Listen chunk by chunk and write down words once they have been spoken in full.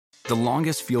The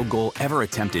longest field goal ever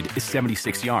attempted is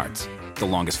 76 yards. The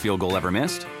longest field goal ever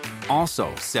missed?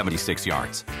 Also 76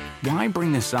 yards. Why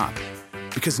bring this up?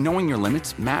 Because knowing your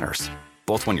limits matters,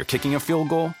 both when you're kicking a field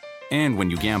goal and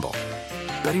when you gamble.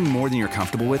 Betting more than you're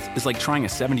comfortable with is like trying a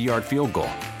 70-yard field goal.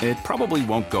 It probably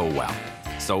won't go well.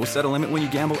 So set a limit when you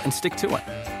gamble and stick to it.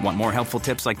 Want more helpful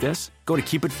tips like this? Go to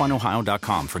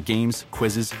keepitfunohio.com for games,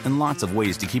 quizzes, and lots of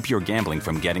ways to keep your gambling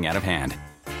from getting out of hand.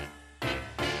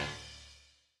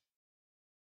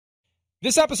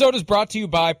 This episode is brought to you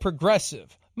by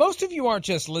Progressive. Most of you aren't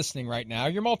just listening right now,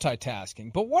 you're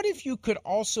multitasking. But what if you could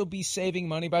also be saving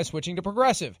money by switching to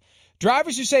Progressive?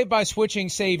 Drivers who save by switching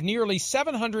save nearly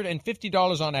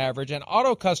 $750 on average, and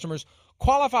auto customers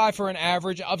qualify for an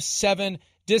average of 7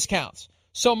 discounts.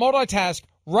 So multitask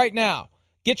right now.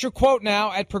 Get your quote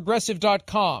now at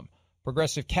Progressive.com.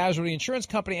 Progressive Casualty Insurance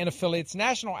Company and affiliates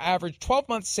national average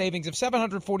 12-month savings of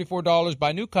 $744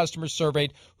 by new customers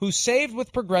surveyed who saved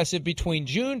with Progressive between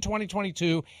June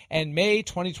 2022 and May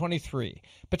 2023.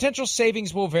 Potential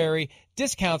savings will vary.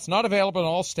 Discounts not available in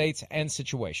all states and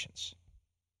situations.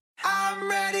 I'm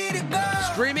ready to go.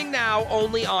 Streaming now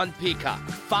only on Peacock.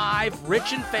 5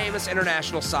 rich and famous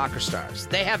international soccer stars.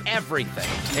 They have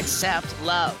everything except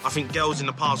love. I think girls in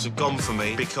the past have gone for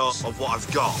me because of what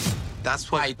I've got.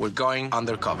 That's why we're going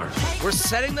undercover. We're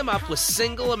setting them up with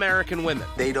single American women.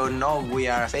 They don't know we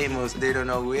are famous. They don't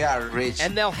know we are rich.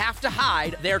 And they'll have to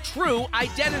hide their true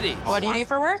identity. What do you do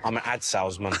for work? I'm an ad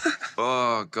salesman.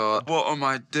 Oh, God. What am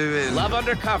I doing? Love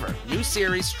Undercover. New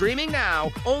series streaming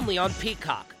now only on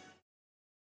Peacock.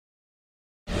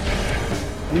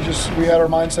 We had our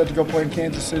mindset to go play in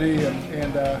Kansas City,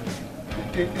 and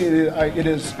it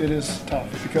is tough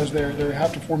because they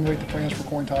have to formulate the plans for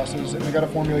coin tosses, and they got to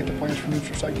formulate the plans for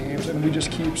neutral site games, and we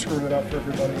just keep screwing it up for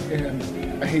everybody,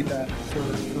 and I hate that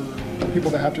for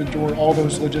people that have to endure all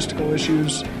those logistical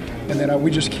issues, and then we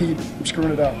just keep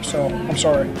screwing it up. So I'm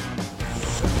sorry.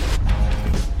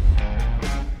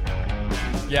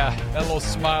 Yeah, that little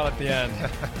smile at the end.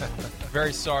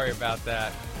 Very sorry about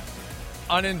that.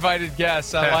 Uninvited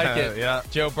guests, I like it. Yeah.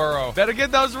 Joe Burrow. Better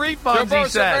get those refunds, Joe Burrow he said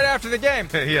said. right after the game.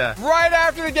 Yeah. Right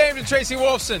after the game to Tracy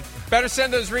Wolfson. Better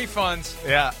send those refunds.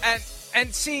 Yeah.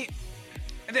 And see,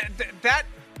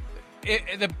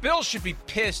 the Bills should be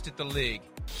pissed at the league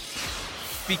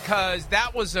because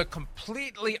that was a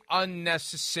completely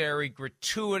unnecessary,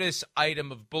 gratuitous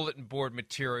item of bulletin board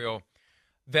material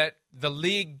that the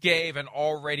league gave an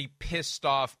already pissed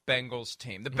off Bengals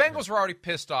team. The Bengals were already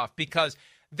pissed off because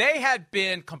they had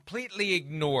been completely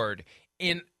ignored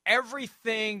in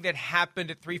everything that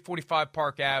happened at 345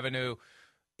 Park Avenue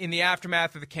in the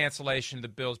aftermath of the cancellation of the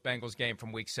Bills-Bengals game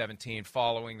from Week 17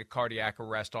 following the cardiac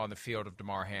arrest on the field of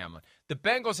Damar Hamlin. The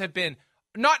Bengals had been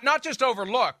not just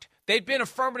overlooked, they'd been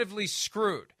affirmatively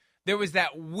screwed. There was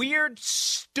that weird,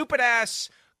 stupid-ass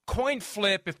coin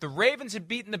flip if the Ravens had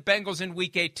beaten the Bengals in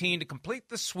Week 18 to complete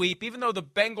the sweep, even though the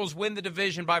Bengals win the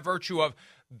division by virtue of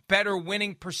better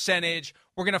winning percentage,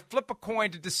 we're going to flip a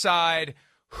coin to decide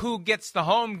who gets the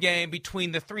home game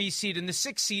between the 3 seed and the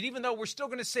 6 seed, even though we're still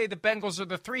going to say the Bengals are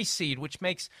the 3 seed, which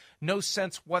makes no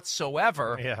sense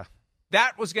whatsoever. Yeah.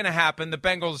 That was going to happen. The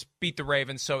Bengals beat the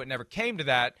Ravens, so it never came to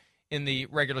that in the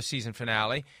regular season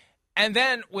finale. And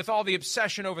then with all the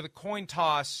obsession over the coin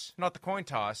toss, not the coin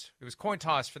toss, it was coin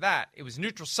toss for that. It was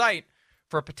neutral site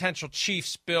for a potential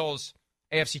Chiefs-Bills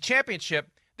AFC championship.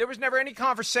 There was never any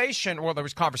conversation. Well, there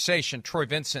was conversation. Troy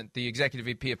Vincent, the executive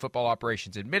VP of football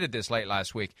operations, admitted this late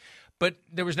last week. But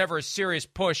there was never a serious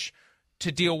push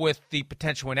to deal with the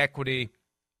potential inequity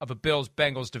of a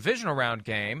Bills-Bengals divisional round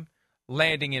game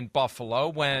landing in Buffalo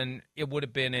when it would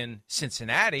have been in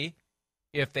Cincinnati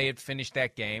if they had finished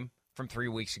that game from 3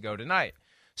 weeks ago tonight.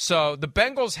 So the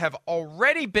Bengals have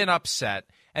already been upset,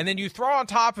 and then you throw on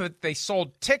top of it they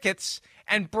sold tickets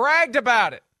and bragged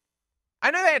about it. I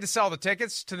know they had to sell the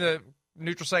tickets to the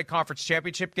Neutral Site Conference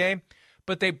Championship game,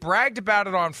 but they bragged about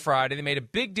it on Friday. They made a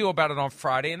big deal about it on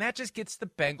Friday, and that just gets the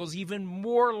Bengals even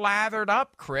more lathered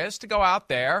up, Chris, to go out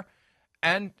there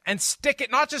and stick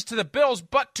it not just to the Bills,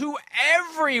 but to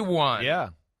everyone. Yeah.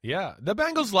 The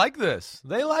Bengals like this.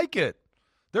 They like it.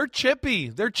 They're chippy.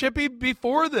 They're chippy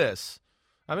before this.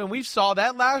 I mean, we saw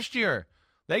that last year.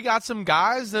 They got some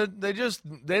guys that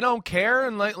they don't care.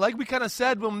 And like we kind of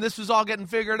said when this was all getting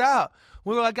figured out,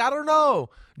 we were like, I don't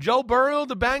know. Joe Burrow,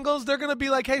 the Bengals, they're going to be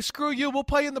like, hey, screw you. We'll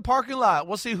play in the parking lot.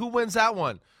 We'll see who wins that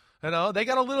one. You know, they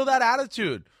got a little of that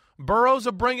attitude. Burrow's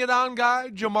a bring-it-on guy.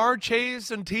 Jamar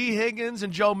Chase and T. Higgins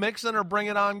and Joe Mixon are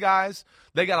bring-it-on guys.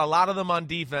 They got a lot of them on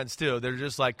defense, too. They're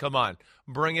just like, come on,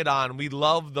 bring it on. We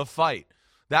love the fight.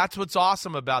 That's what's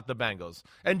awesome about the Bengals.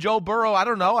 And Joe Burrow, I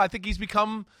don't know. I think he's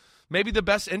become maybe the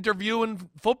best interview in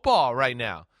football right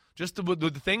now. Just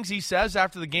the things he says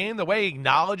after the game, the way he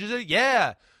acknowledges it.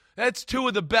 Yeah, that's two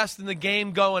of the best in the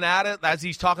game going at it, as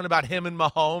he's talking about him and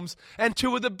Mahomes, and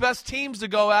two of the best teams to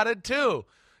go at it too.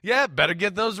 Yeah, better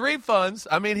get those refunds.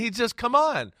 I mean, come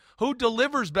on. Who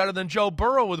delivers better than Joe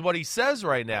Burrow with what he says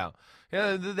right now?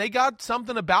 Yeah, they got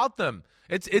something about them.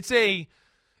 It's a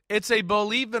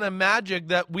belief in a magic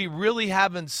that we really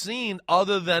haven't seen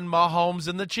other than Mahomes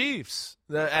and the Chiefs,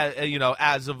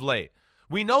 as of late.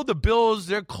 We know the Bills,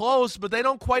 they're close, but they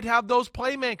don't quite have those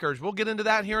playmakers. We'll get into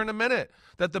that here in a minute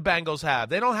that the Bengals have.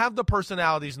 They don't have the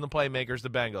personalities and the playmakers, the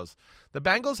Bengals. The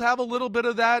Bengals have a little bit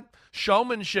of that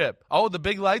showmanship. Oh, the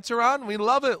big lights are on? We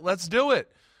love it. Let's do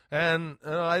it. And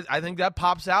I think that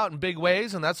pops out in big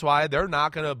ways, and that's why they're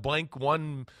not going to blink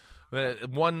one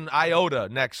iota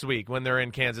next week when they're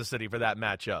in Kansas City for that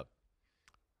matchup.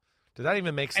 Did that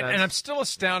even make sense? And I'm still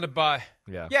astounded by –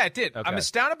 yeah, it did. Okay. I'm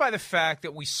astounded by the fact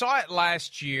that we saw it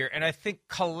last year, and I think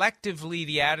collectively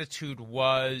the attitude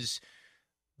was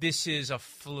this is a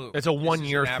fluke. It's a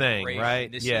one-year thing,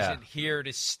 right? This isn't here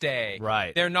to stay.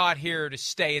 Right. They're not here to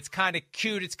stay. It's kind of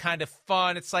cute. It's kind of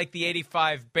fun. It's like the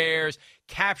 85 Bears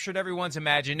captured everyone's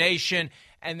imagination,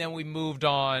 and then we moved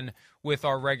on with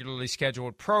our regularly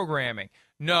scheduled programming.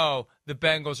 No, the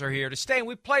Bengals are here to stay, and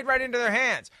we played right into their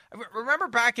hands. Remember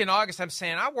back in August, I'm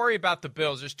saying, I worry about the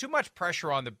Bills. There's too much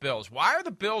pressure on the Bills. Why are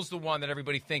the Bills the one that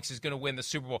everybody thinks is going to win the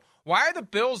Super Bowl? Why are the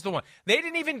Bills the one? They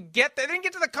didn't get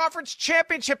to the conference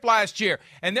championship last year,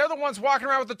 and they're the ones walking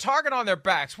around with the target on their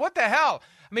backs. What the hell?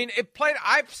 I mean,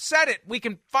 I've said it. We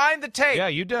can find the tape. Yeah,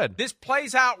 you did. This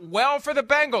plays out well for the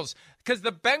Bengals because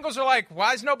the Bengals are like,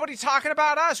 why is nobody talking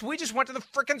about us? We just went to the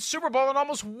freaking Super Bowl and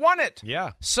almost won it.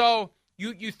 Yeah. So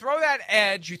you throw that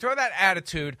edge, you throw that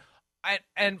attitude,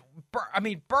 and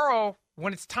Burrow,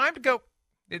 when it's time to go,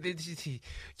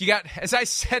 you got, as I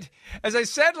said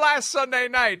last Sunday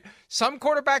night, some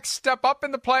quarterbacks step up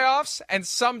in the playoffs and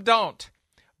some don't.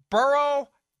 Burrow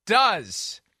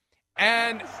does.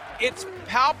 And it's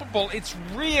palpable. It's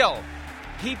real.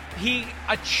 He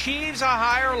achieves a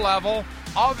higher level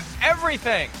of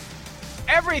everything.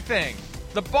 Everything.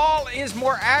 The ball is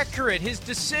more accurate. His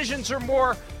decisions are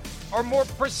more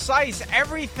precise.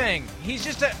 Everything. He's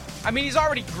just he's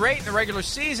already great in the regular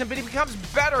season, but he becomes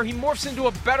better. He morphs into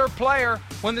a better player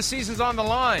when the season's on the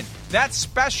line. That's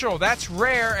special. That's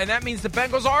rare, and that means the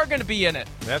Bengals are going to be in it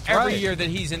every year that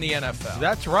he's in the NFL.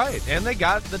 That's right, and they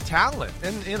got the talent.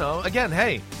 And, again,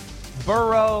 hey,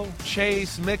 Burrow,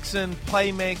 Chase, Mixon,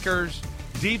 playmakers,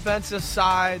 defensive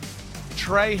side,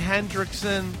 Trey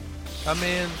Hendrickson. I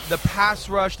mean, the pass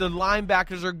rush, the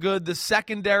linebackers are good. The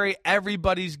secondary,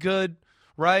 everybody's good,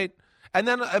 right? And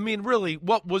then, really,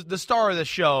 what was the star of the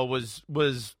show was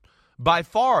by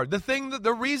far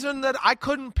the reason that I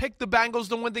couldn't pick the Bengals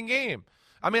to win the game.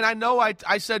 I mean, I know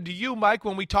I said to you, Mike,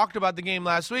 when we talked about the game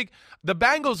last week, the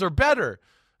Bengals are better.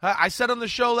 I said on the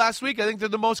show last week, I think they're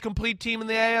the most complete team in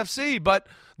the AFC, but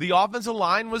the offensive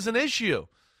line was an issue.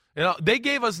 They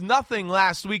gave us nothing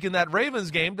last week in that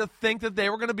Ravens game to think that they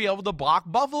were going to be able to block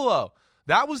Buffalo.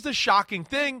 That was the shocking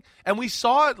thing, and we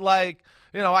saw it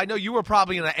I know you were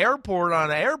probably in an airport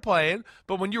on an airplane,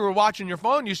 but when you were watching your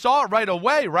phone, you saw it right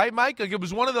away, right, Mike? Like, it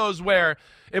was one of those where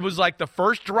it was like the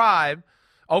first drive.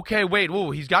 Okay, wait,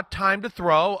 he's got time to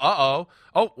throw. Uh-oh.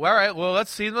 Oh, all right, well, let's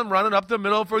see them running up the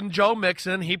middle for Joe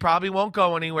Mixon. He probably won't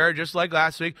go anywhere, just like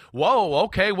last week. Whoa,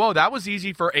 okay, that was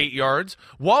easy for 8 yards.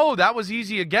 Whoa, that was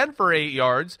easy again for 8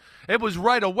 yards. It was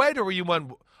right away to where you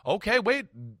went, okay, wait,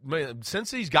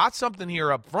 since he's got something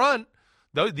here up front,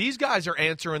 these guys are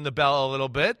answering the bell a little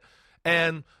bit,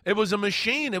 and it was a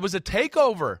machine. It was a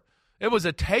takeover. It was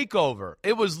a takeover.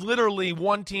 It was literally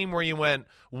one team where you went,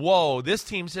 whoa, this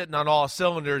team's hitting on all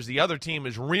cylinders. The other team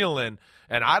is reeling,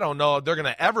 and I don't know if they're going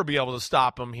to ever be able to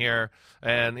stop them here.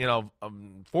 And,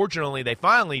 fortunately, they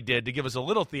finally did to give us a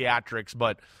little theatrics,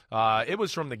 but it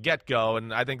was from the get-go,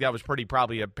 and I think that was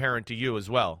probably apparent to you as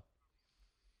well.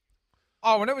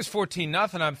 Oh, when it was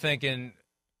 14-0, I'm thinking,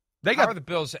 how are the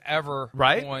Bills ever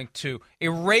going to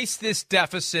erase this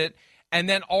deficit and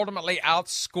then ultimately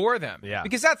outscore them? Yeah.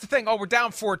 Because that's the thing. Oh, we're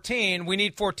down 14. We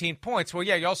need 14 points. Well,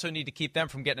 yeah, you also need to keep them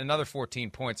from getting another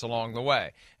 14 points along the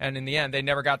way. And in the end, they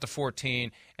never got to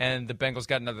 14, and the Bengals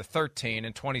got another 13,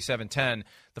 and 27-10,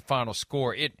 the final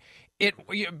score.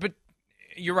 But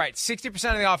you're right, 60%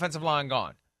 of the offensive line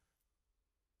gone.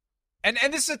 And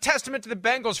this is a testament to the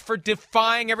Bengals for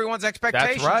defying everyone's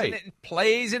expectations. That's right. And it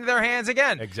plays into their hands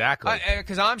again. Exactly.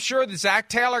 Because I'm sure that Zach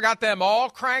Taylor got them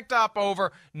all cranked up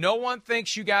over no one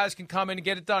thinks you guys can come in and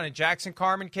get it done. And Jackson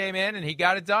Carman came in, and he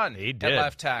got it done. He did. At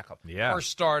left tackle. Yeah. First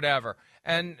start ever.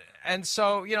 And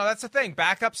so, that's the thing.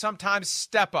 Backup sometimes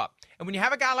step up. And when you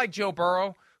have a guy like Joe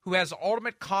Burrow who has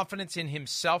ultimate confidence in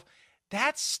himself,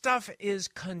 that stuff is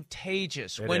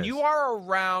contagious. When you are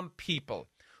around people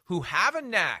who have a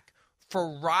knack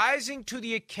for rising to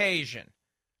the occasion,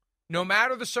 no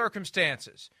matter the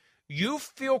circumstances, you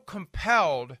feel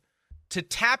compelled to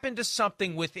tap into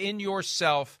something within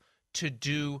yourself to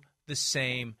do the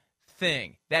same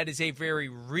thing. That is a very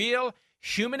real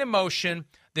human emotion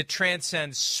that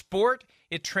transcends sport,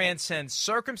 it transcends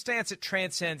circumstance, it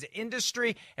transcends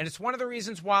industry, and it's one of the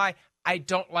reasons why I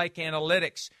don't like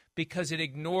analytics, because it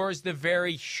ignores the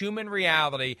very human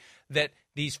reality that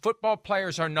these football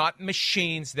players are not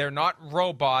machines, they're not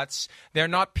robots, they're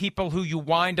not people who you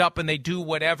wind up and they do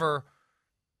whatever,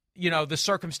 the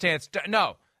circumstance.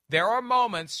 No, there are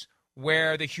moments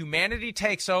where the humanity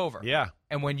takes over. Yeah.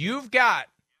 And when you've got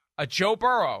a Joe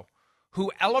Burrow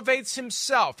who elevates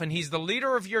himself and he's the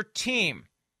leader of your team,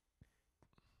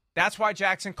 that's why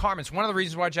Jackson Carman's one of the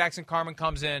reasons why Jackson Carman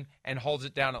comes in and holds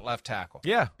it down at left tackle.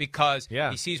 Yeah. Because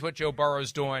he sees what Joe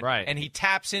Burrow's doing. Right. And he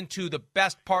taps into the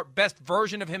best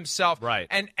version of himself. Right.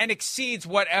 And exceeds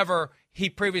whatever he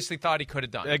previously thought he could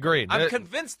have done. Agreed. I'm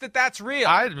convinced that that's real.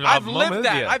 I've lived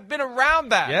that. I've been around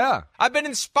that. Yeah. I've been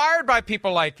inspired by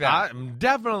people like that.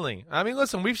 Definitely. I mean,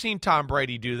 listen, we've seen Tom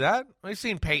Brady do that. We've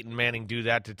seen Peyton Manning do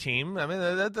that to team. I mean,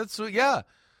 that's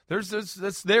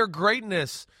That's their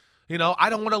greatness. I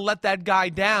don't want to let that guy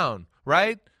down,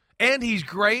 right? And he's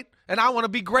great, and I want to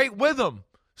be great with him.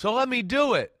 So let me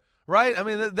do it, right? I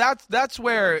mean, that's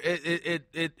where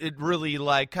it really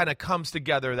kind of comes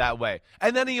together that way.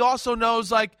 And then he also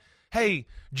knows hey,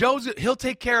 he'll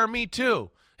take care of me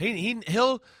too.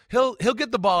 He'll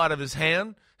get the ball out of his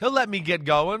hand. He'll let me get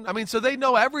going. I mean, so they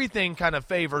know everything kind of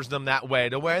favors them that way.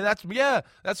 To where that's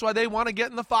why they want to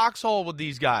get in the foxhole with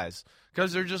these guys.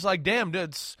 Because they're just damn,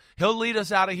 he'll lead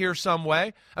us out of here some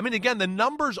way. I mean, again, the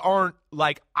numbers aren't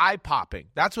eye-popping.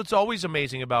 That's what's always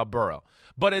amazing about Burrow.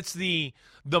 But it's the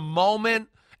moment,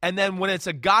 and then when it's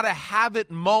a gotta-have-it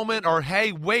moment, or,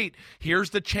 hey, wait,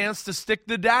 here's the chance to stick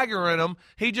the dagger in him,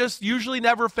 he just usually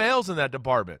never fails in that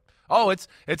department. Oh, it's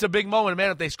a big moment,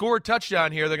 man. If they score a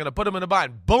touchdown here, they're going to put him in a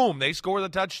bind. Boom, they score the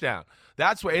touchdown.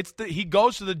 That's where he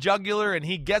goes to the jugular and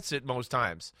he gets it most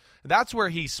times. That's where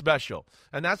he's special,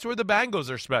 and that's where the Bengals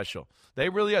are special. They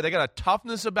really are. They got a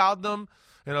toughness about them.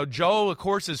 Joe, of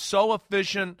course, is so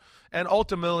efficient, and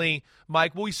ultimately,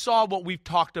 Mike, we saw what we've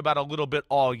talked about a little bit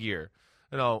all year.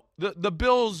 The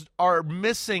Bills are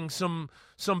missing some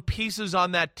pieces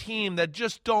on that team that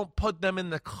just don't put them in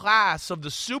the class of the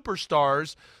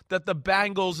superstars that the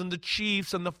Bengals and the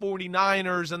Chiefs and the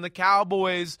 49ers and the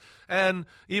Cowboys and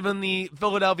even the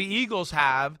Philadelphia Eagles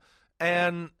have.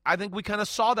 And I think we kind of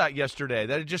saw that yesterday,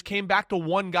 that it just came back to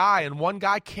one guy, and one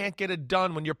guy can't get it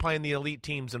done when you're playing the elite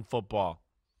teams in football.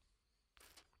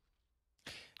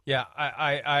 Yeah,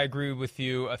 I agree with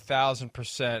you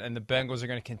 1,000%, and the Bengals are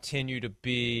going to continue to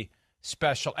be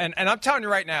special. And I'm telling you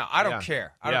right now, I don't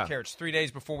care. I don't care. It's 3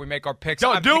 days before we make our picks.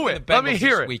 Don't do it. Let me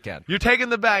hear it. Weekend. You're taking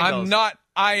the Bengals.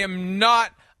 I am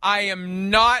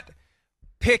not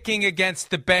picking against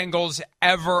the Bengals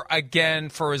ever again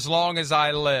for as long as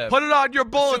I live. Put it on your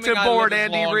bulletin board,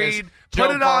 Andy Reid. Put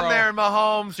it on there,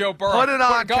 Mahomes. Joe Burrow. Put it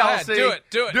on, Go Kelsey. Ahead.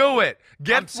 Do it. Do it.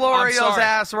 Get Florio's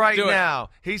ass right Do it. now.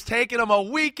 He's taking him a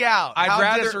week out.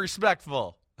 How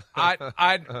disrespectful.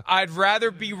 I'd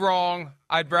rather be wrong.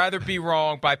 I'd rather be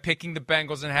wrong by picking the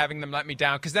Bengals and having them let me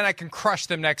down, because then I can crush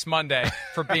them next Monday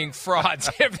for being frauds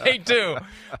if they do.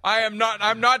 I'm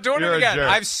not doing it again.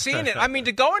 I've seen it. I mean,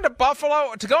 to go into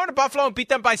Buffalo and beat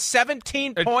them by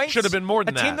 17 points. Should have been more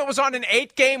than that. A team that was on an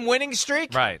 8-game winning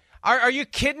streak. Right. Are you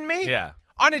kidding me? Yeah.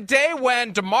 On a day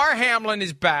when DeMar Hamlin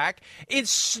is back, it's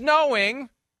snowing.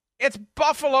 It's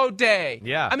Buffalo Day.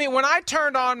 Yeah. I mean, when I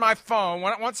turned on my phone,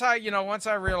 once I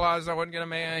realized I wasn't going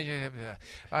to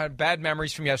I had bad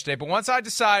memories from yesterday. But once I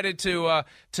decided to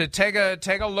take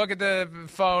a look at the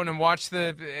phone and watch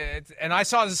and I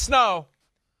saw the snow,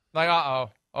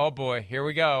 oh boy, here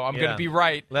we go. I'm going to be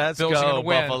right. Let's Bills go, are going to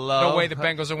win. Buffalo. No way the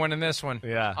Bengals are winning this one.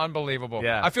 Yeah. Unbelievable.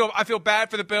 Yeah. I feel bad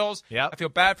for the Bills. Yep. I feel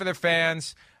bad for their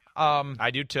fans.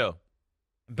 I do too.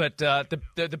 But the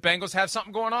Bengals have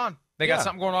something going on. They got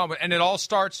something going on, and it all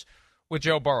starts with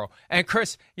Joe Burrow. And,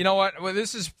 Chris, you know what? Well,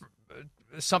 this is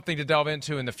something to delve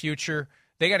into in the future.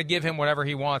 They got to give him whatever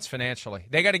he wants financially.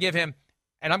 They got to give him,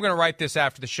 and I'm going to write this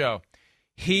after the show,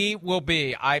 he will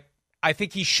be, I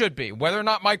think he should be, whether or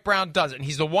not Mike Brown does it. And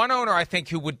he's the one owner, I think,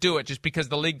 who would do it just because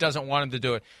the league doesn't want him to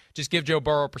do it. Just give Joe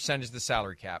Burrow a percentage of the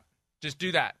salary cap. Just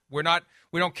do that. We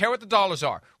don't care what the dollars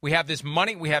are. We have this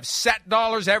money. We have set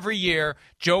dollars every year.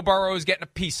 Joe Burrow is getting a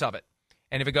piece of it.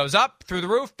 And if it goes up through the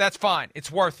roof, that's fine.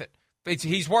 It's worth it.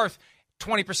 He's worth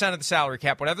 20% of the salary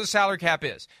cap, whatever the salary cap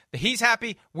is. He's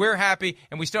happy, we're happy,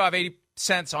 and we still have 80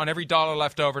 cents on every dollar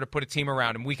left over to put a team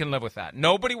around him. We can live with that.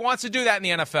 Nobody wants to do that in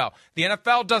the NFL. The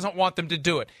NFL doesn't want them to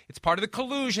do it. It's part of the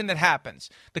collusion that happens.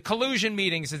 The collusion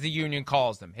meetings, as the union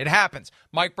calls them. It happens.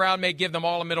 Mike Brown may give them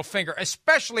all a middle finger,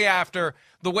 especially after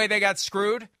the way they got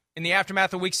screwed in the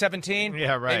aftermath of Week 17.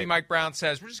 Yeah, right. Maybe Mike Brown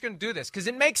says, we're just going to do this because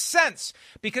it makes sense,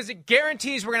 because it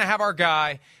guarantees we're going to have our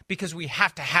guy, because we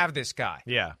have to have this guy.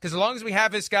 Yeah. Because as long as we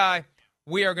have this guy,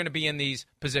 we are going to be in these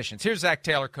positions. Here's Zach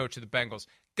Taylor, coach of the Bengals,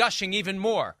 gushing even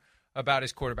more about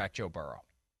his quarterback, Joe Burrow.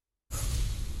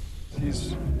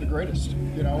 He's the greatest,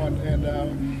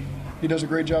 and he does a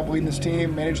great job leading this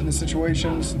team, managing the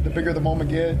situations. The bigger the moment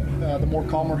get, the more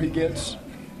calmer he gets,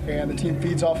 and the team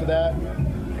feeds off of that.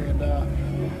 And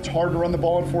it's hard to run the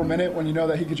ball in 4 minutes when you know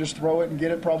that he could just throw it and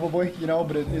get it probably,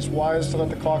 but it's wise to let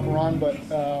the clock run. But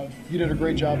he did a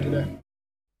great job today.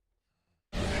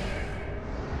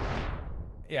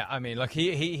 Yeah, I mean, look,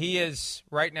 he is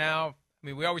right now. I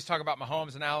mean, we always talk about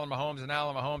Mahomes and Allen, Mahomes and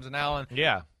Allen, Mahomes and Allen.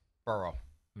 Yeah. Burrow.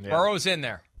 Yeah. Burrow's in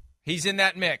there. He's in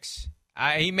that mix.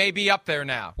 He may be up there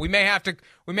now. We may have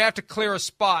to clear a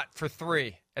spot for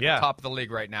 3 at the top of the league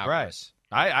right now. Right. Chris.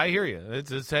 I hear you.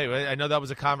 Hey, I know that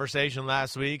was a conversation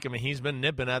last week. I mean, he's been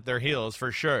nipping at their heels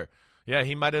for sure. Yeah,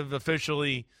 he might have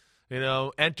officially,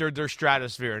 entered their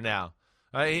stratosphere now.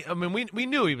 I mean, we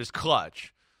knew he was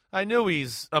clutch. I knew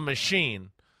he's a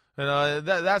machine.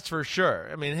 That's for sure.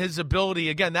 I mean, his ability,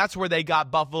 again, that's where they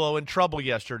got Buffalo in trouble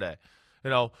yesterday.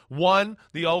 1,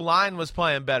 the O-line was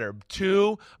playing better.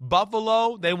 2,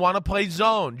 Buffalo, they want to play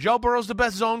zone. Joe Burrow's the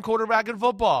best zone quarterback in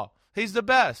football. He's the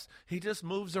best. He just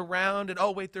moves around and,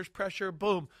 oh, wait, there's pressure,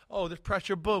 boom. Oh, there's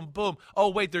pressure, boom, boom. Oh,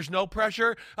 wait, there's no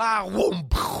pressure. Boom.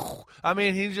 I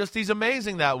mean, he's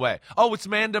amazing that way. Oh, it's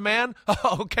man-to-man?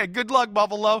 Oh, okay, good luck,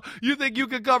 Buffalo. You think you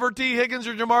could cover T. Higgins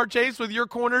or Jamar Chase with your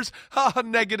corners?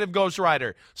 Negative Ghost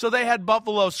Rider. So they had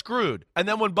Buffalo screwed. And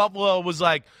then when Buffalo was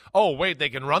like, oh, wait, they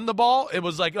can run the ball? It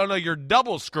was like, oh, no, you're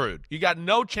double screwed. You got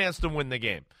no chance to win the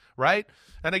game, right?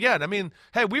 And again, I mean,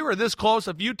 hey, we were this close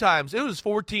a few times. It was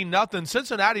 14-0.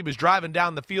 Cincinnati was driving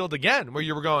down the field again where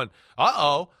you were going,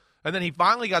 uh-oh. And then he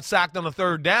finally got sacked on the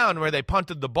 3rd down where they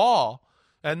punted the ball.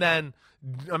 And then,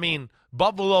 I mean,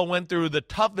 Buffalo went through the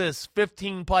toughest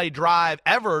 15-play drive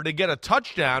ever to get a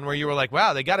touchdown where you were like,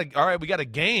 wow, we got a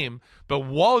game. But,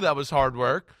 whoa, that was hard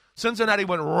work. Cincinnati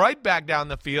went right back down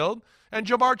the field. And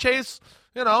Jamar Chase,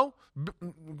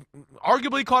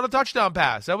 arguably caught a touchdown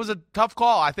pass. That was a tough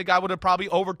call. I think I would have probably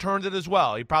overturned it as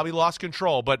well. He probably lost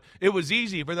control, but it was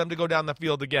easy for them to go down the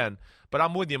field again. But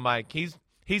I'm with you, Mike.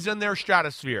 He's in their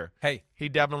stratosphere. Hey, he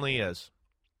definitely is.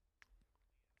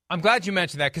 I'm glad you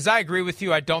mentioned that because I agree with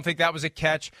you. I don't think that was a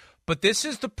catch. But this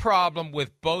is the problem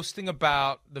with boasting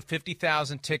about the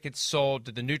 50,000 tickets sold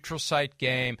to the neutral site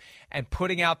game and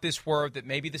putting out this word that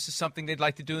maybe this is something they'd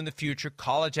like to do in the future,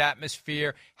 college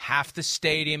atmosphere, half the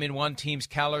stadium in one team's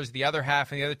colors, the other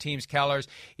half in the other team's colors.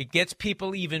 It gets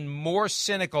people even more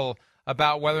cynical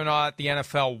about whether or not the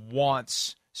NFL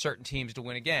wants certain teams to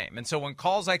win a game. And so when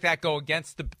calls like that go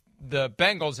against the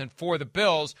Bengals and for the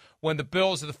Bills, when the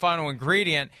Bills are the final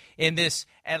ingredient in this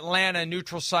Atlanta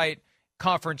neutral site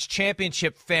conference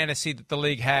championship fantasy that the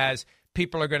league has,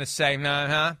 people are going to say,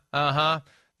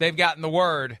 they've gotten the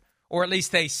word, or at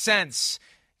least they sense.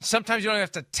 Sometimes you don't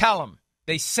have to tell them.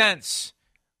 They sense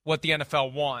what the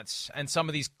NFL wants, and some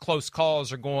of these close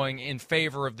calls are going in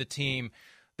favor of the team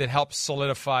that helps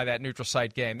solidify that neutral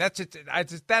site game. That's it.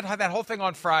 That whole thing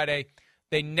on Friday,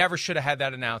 they never should have had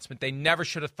that announcement. They never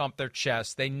should have thumped their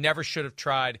chest. They never should have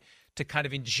tried to kind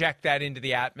of inject that into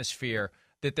the atmosphere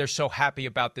that they're so happy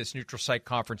about this neutral site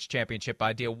conference championship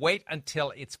idea. Wait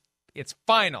until it's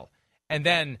final, and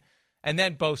then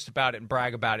boast about it and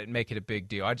brag about it and make it a big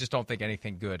deal. I just don't think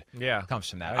anything good comes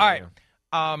from that. All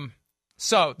right.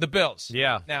 So the Bills.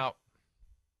 Yeah. Now,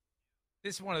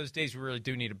 this is one of those days we really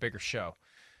do need a bigger show.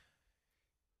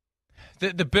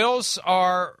 The Bills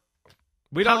are.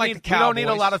 We don't need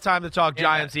a lot of time to talk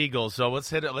Giants Eagles. So let's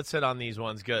hit on these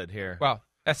ones good here. Well.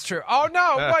 That's true. Oh,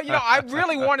 no. Well, I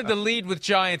really wanted to lead with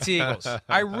Giants-Eagles.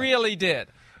 I really did.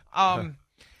 And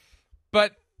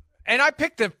I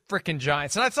picked the freaking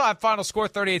Giants. And I saw a final score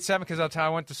 38-7 because that's how I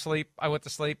went to sleep. I was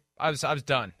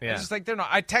done. Yeah. I was just like,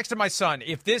 I texted my son,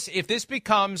 if this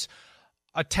becomes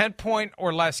a 10-point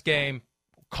or less game,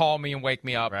 call me and wake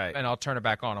me up, and I'll turn it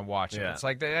back on and watch it. It's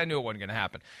like I knew it wasn't going to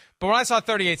happen. But when I saw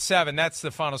 38-7, that's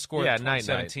the final score of the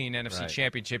 2017 NFC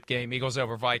Championship game, Eagles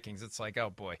over Vikings. It's like,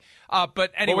 oh, boy.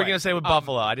 But anyway. What were we going to say with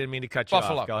Buffalo? I didn't mean to cut you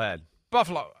off. Go ahead.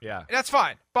 Buffalo. Yeah. That's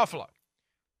fine. Buffalo.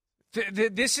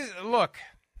 This is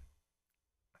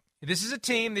a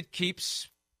team that keeps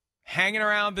hanging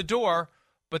around the door,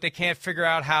 but they can't figure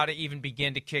out how to even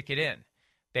begin to kick it in.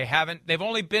 They've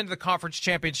only been to the conference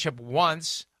championship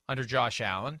once under Josh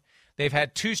Allen. They've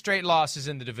had 2 straight losses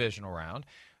in the divisional round.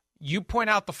 You point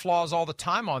out the flaws all the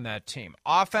time on that team.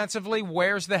 Offensively,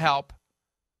 where's the help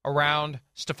around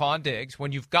Stephon Diggs?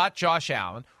 When you've got Josh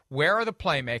Allen, where are the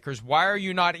playmakers? Why are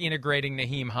you not integrating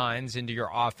Nyheim Hines into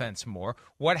your offense more?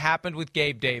 What happened with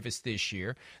Gabe Davis this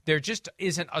year? There just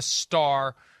isn't a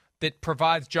star that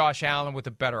provides Josh Allen with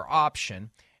a better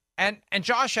option. And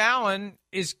Josh Allen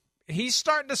he's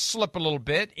starting to slip a little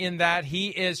bit in that he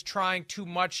is trying too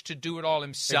much to do it all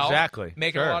himself. Exactly.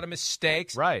 Making a lot of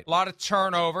mistakes. Right. A lot of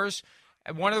turnovers.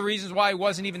 And one of the reasons why he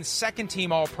wasn't even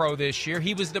second-team All-Pro this year,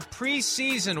 he was the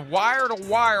preseason,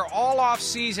 wire-to-wire, all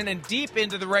off-season and deep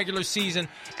into the regular season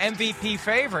MVP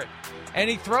favorite. And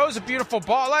he throws a beautiful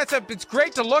ball. It's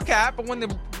great to look at,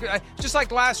 but just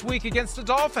like last week against the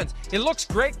Dolphins, it looks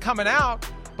great coming out.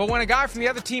 But when a guy from the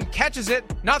other team catches it,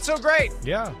 not so great.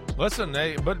 Yeah. Listen,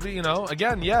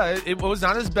 again, it was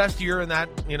not his best year in that,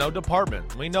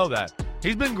 department. We know that.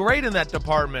 He's been great in that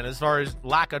department as far as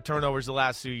lack of turnovers the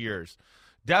last few years.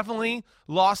 Definitely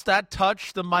lost that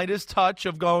touch, the Midas touch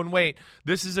of going, wait,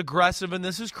 this is aggressive and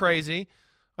this is crazy.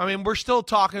 I mean, we're still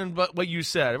talking about what you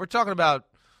said. We're talking about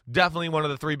definitely one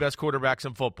of the 3 best quarterbacks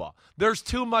in football. There's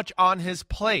too much on his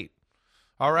plate,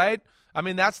 all right? I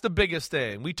mean, that's the biggest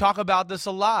thing. We talk about this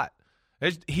a lot.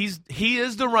 He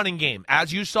is the running game,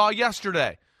 as you saw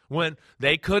yesterday. When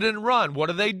they couldn't run,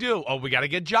 what do? Oh, we got to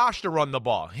get Josh to run the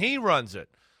ball. He runs it.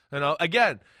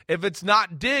 Again, if it's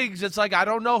not Diggs, it's like I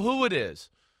don't know who it is.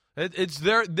 It's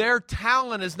their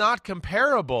talent is not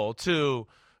comparable to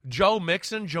Joe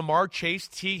Mixon, Jamar Chase,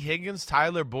 T. Higgins,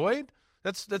 Tyler Boyd.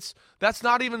 That's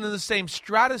not even in the same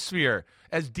stratosphere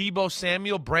as Deebo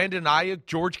Samuel, Brandon Ayuk,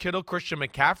 George Kittle, Christian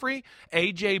McCaffrey,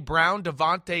 A.J. Brown,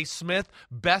 Devontae Smith,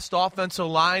 best offensive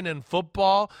line in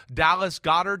football, Dallas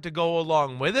Goedert to go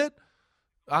along with it.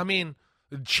 I mean,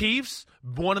 Chiefs,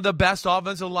 one of the best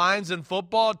offensive lines in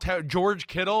football, George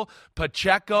Kittle,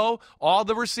 Pacheco, all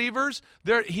the receivers.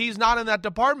 He's not in that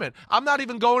department. I'm not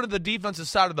even going to the defensive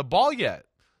side of the ball yet.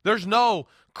 There's no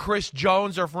Chris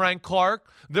Jones or Frank Clark.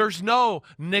 There's no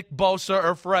Nick Bosa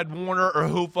or Fred Warner or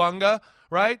Hufanga,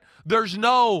 right? There's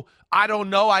no, I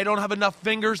don't have enough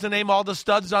fingers to name all the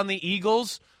studs on the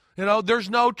Eagles. There's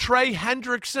no Trey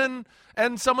Hendrickson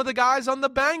and some of the guys on the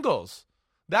Bengals.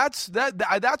 That's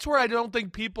where I don't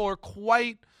think people are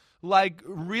quite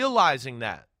realizing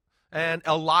that. And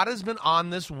a lot has been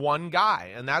on this one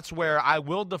guy, and that's where I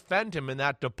will defend him in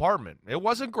that department. It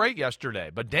wasn't great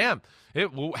yesterday, but damn,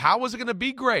 how was it going to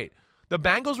be great? The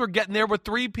Bengals were getting there with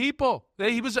 3 people.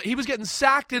 He was getting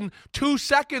sacked in 2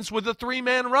 seconds with a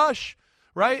 3-man rush,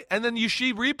 right? And then you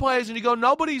see replays and you go,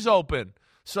 nobody's open.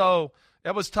 So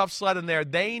that was tough sledding there.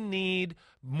 They need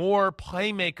more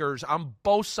playmakers on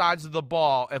both sides of the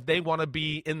ball if they want to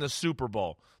be in the Super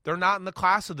Bowl. They're not in the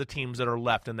class of the teams that are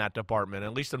left in that department,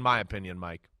 at least in my opinion,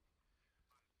 Mike.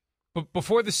 But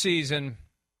before the season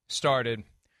started,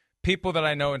 people that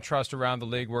I know and trust around the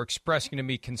league were expressing to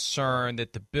me concern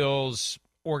that the Bills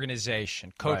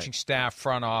organization, coaching staff,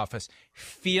 front office,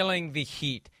 feeling the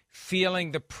heat,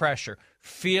 feeling the pressure,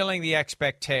 feeling the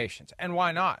expectations. And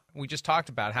why not? We just talked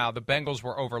about how the Bengals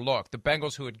were overlooked. The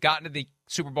Bengals who had gotten to the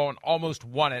Super Bowl and almost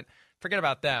won it, forget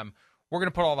about them. We're going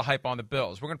to put all the hype on the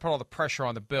Bills. We're going to put all the pressure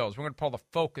on the Bills. We're going to put all the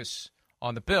focus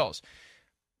on the Bills.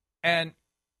 And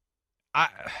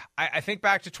I think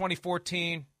back to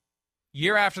 2014,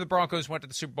 year after the Broncos went to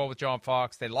the Super Bowl with John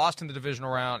Fox. They lost in the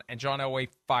divisional round, and John Elway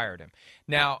fired him.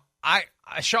 Now,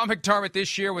 Sean McDermott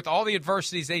this year, with all the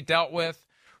adversities they dealt with,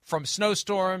 from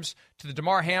snowstorms to the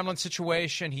Damar Hamlin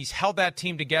situation, he's held that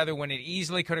team together when it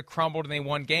easily could have crumbled, and they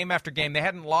won game after game. They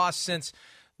hadn't lost since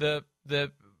the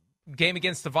game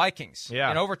against the Vikings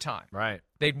in overtime. Right.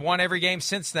 They'd won every game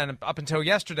since then up until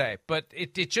yesterday, but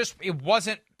it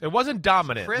wasn't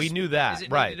dominant. crisp We knew that. as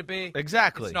it Right. needed to be.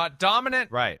 Exactly. It's not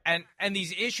dominant. Right. And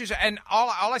these issues, and all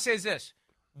I say is this: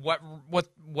 what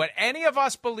any of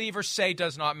us believe or say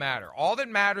does not matter. All that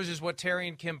matters is what Terry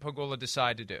and Kim Pegula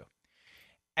decide to do.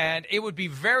 And it would be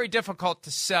very difficult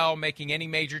to sell making any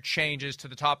major changes to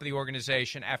the top of the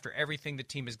organization after everything the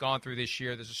team has gone through this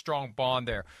year. There's a strong bond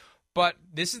there. But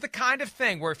this is the kind of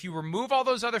thing where if you remove all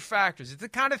those other factors, it's the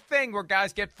kind of thing where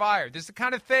guys get fired. This is the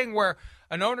kind of thing where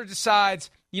an owner decides,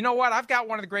 you know what, I've got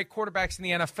one of the great quarterbacks in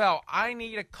the NFL. I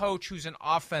need a coach who's an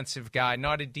offensive guy,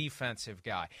 not a defensive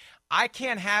guy. I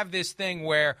can't have this thing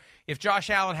where if Josh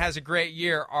Allen has a great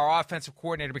year, our offensive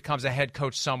coordinator becomes a head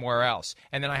coach somewhere else,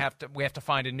 and then we have to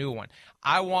find a new one.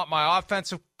 I want my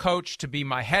offensive coach to be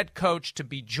my head coach, to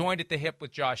be joined at the hip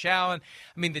with Josh Allen.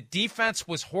 I mean, the defense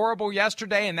was horrible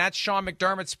yesterday, and that's Sean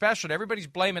McDermott's special. Everybody's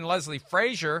blaming Leslie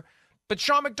Frazier, but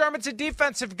Sean McDermott's a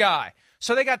defensive guy.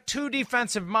 So they got two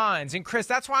defensive minds. And, Chris,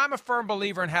 that's why I'm a firm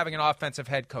believer in having an offensive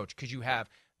head coach, because you have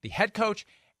the head coach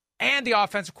and the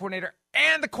offensive coordinator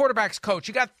and the quarterback's coach.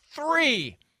 You got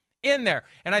three in there.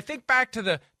 And I think back to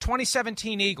the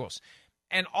 2017 Eagles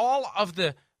and all of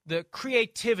the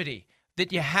creativity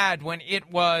that you had when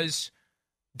it was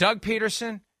Doug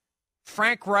Peterson,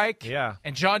 Frank Reich,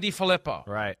 and John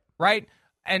DeFilippo. Right?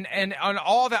 And on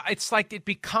all that, it's like it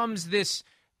becomes this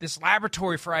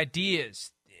laboratory for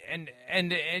ideas. And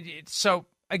so,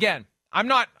 again,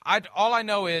 all I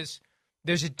know is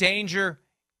there's a danger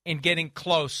in getting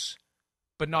close,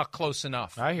 but not close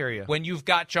enough. I hear you. When you've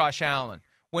got Josh Allen,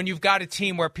 when you've got a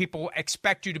team where people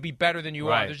expect you to be better than you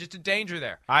are, there's just a danger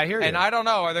there. I hear you. And I don't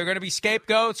know. Are there going to be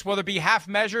scapegoats? Will there be half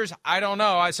measures? I don't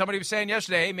know. Somebody was saying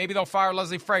yesterday, hey, maybe they'll fire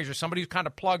Leslie Frazier, somebody who's kind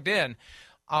of plugged in.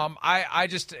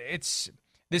 This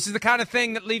is the kind of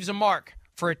thing that leaves a mark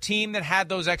for a team that had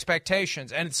those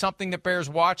expectations, and it's something that bears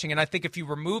watching. And I think if you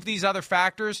remove these other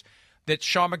factors that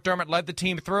Sean McDermott led the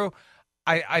team through,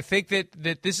 I think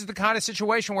that this is the kind of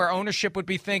situation where ownership would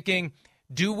be thinking,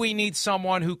 do we need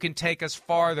someone who can take us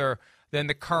farther than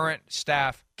the current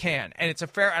staff can? And it's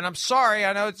and I'm sorry,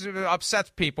 I know it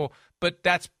upsets people, but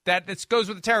that goes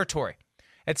with the territory.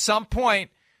 At some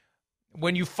point,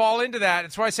 when you fall into that,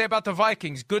 it's what I say about the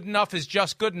Vikings. Good enough is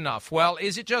just good enough. Well,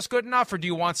 is it just good enough, or do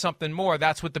you want something more?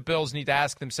 That's what the Bills need to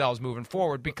ask themselves moving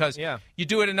forward, because you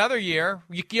do it another year,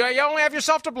 you only have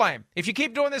yourself to blame. If you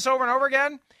keep doing this over and over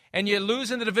again, and you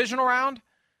lose in the divisional round,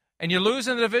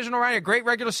 a great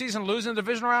regular season, lose in the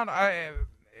divisional round, I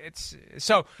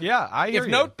hear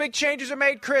you. No big changes are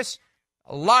made, Chris,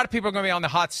 a lot of people are going to be on the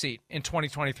hot seat in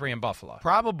 2023 in Buffalo.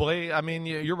 Probably. I mean,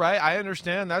 you're right. I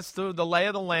understand. That's the lay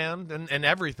of the land and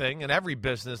everything, and every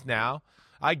business now.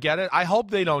 I get it. I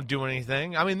hope they don't do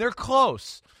anything. I mean, they're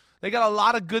close. They got a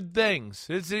lot of good things.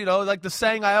 It's, like the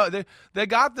saying, they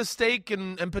got the steak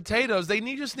and potatoes. They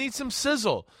just need some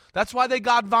sizzle. That's why they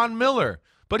got Von Miller.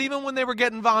 But even when they were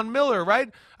getting Von Miller, right,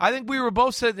 I think we were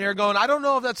both sitting there going, I don't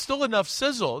know if that's still enough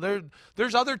sizzle.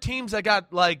 There's other teams that got,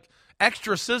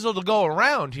 extra sizzle to go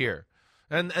around here.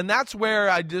 And that's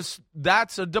where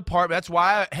that's a department. That's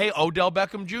why, Odell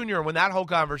Beckham Jr., when that whole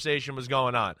conversation was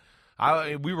going on.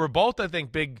 We were both, I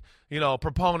think, big,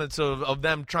 proponents of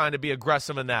them trying to be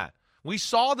aggressive in that. We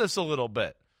saw this a little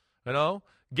bit,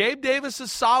 Gabe Davis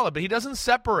is solid, but he doesn't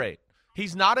separate.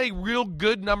 He's not a real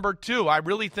good number 2. I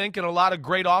really think in a lot of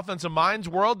great offensive minds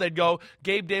world, they'd go,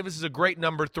 Gabe Davis is a great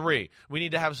number 3. We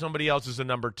need to have somebody else as a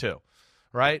number 2,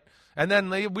 right? And then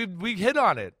we hit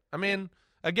on it. I mean,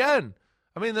 again,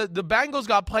 the Bengals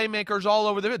got playmakers all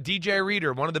over the DJ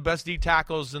Reader, one of the best D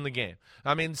tackles in the game.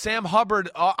 I mean, Sam Hubbard,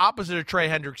 opposite of Trey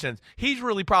Hendrickson, he's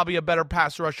really probably a better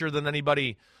pass rusher than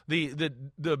anybody the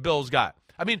Bills got.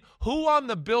 I mean, who on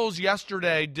the Bills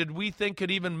yesterday did we think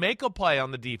could even make a play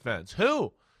on the defense?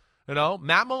 Who?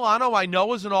 Matt Milano, I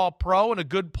know, is an all-pro and a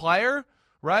good player,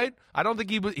 right? I don't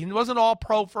think he wasn't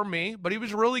all-pro for me, but he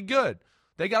was really good.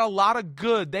 They got a lot of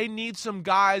good. They need some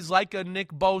guys like a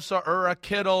Nick Bosa or a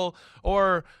Kittle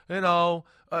or, a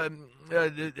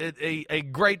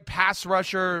great pass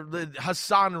rusher,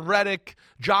 Hassan Reddick,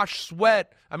 Josh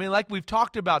Sweat. I mean, like we've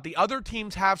talked about, the other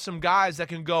teams have some guys that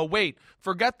can go, wait,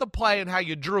 forget the play and how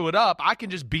you drew it up. I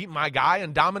can just beat my guy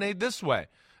and dominate this way.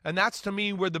 And that's, to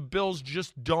me, where the Bills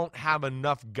just don't have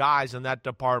enough guys in that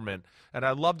department. And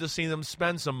I'd love to see them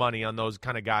spend some money on those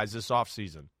kind of guys this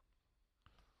offseason.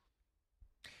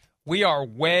 We are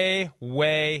way,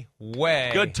 way, way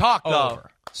good talk, though.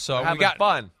 Over. So we got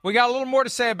fun. We got a little more to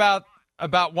say about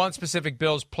one specific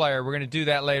Bills player. We're going to do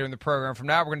that later in the program. From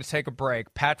now, we're going to take a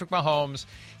break. Patrick Mahomes,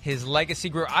 his legacy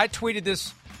grew. I tweeted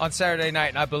this on Saturday night,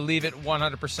 and I believe it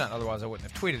 100%. Otherwise, I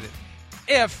wouldn't have tweeted it.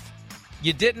 If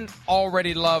you didn't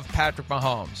already love Patrick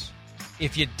Mahomes,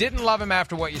 if you didn't love him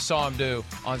after what you saw him do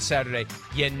on Saturday,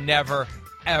 you never,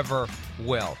 ever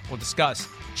will. We'll discuss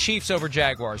Chiefs over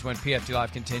Jaguars when PFT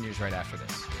Live continues right after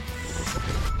this.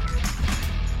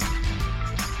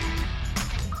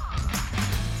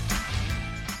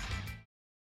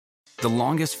 The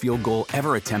longest field goal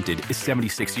ever attempted is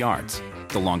 76 yards.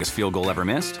 The longest field goal ever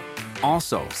missed?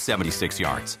 Also 76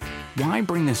 yards. Why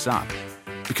bring this up?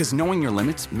 Because knowing your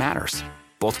limits matters,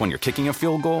 both when you're kicking a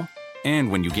field goal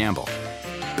and when you gamble.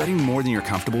 Betting more than you're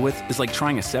comfortable with is like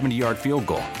trying a 70-yard field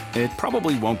goal. It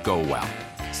probably won't go well.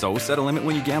 So set a limit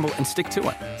when you gamble and stick to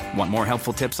it. Want more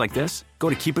helpful tips like this? Go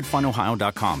to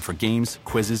keepitfunohio.com for games,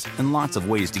 quizzes, and lots of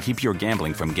ways to keep your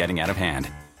gambling from getting out of hand.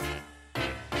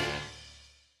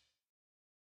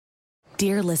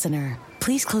 Dear listener,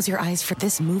 please close your eyes for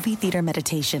this movie theater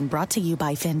meditation brought to you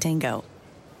by Fandango.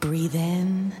 Breathe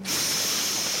in.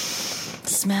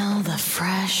 Smell the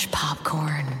fresh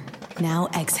popcorn. Now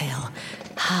exhale.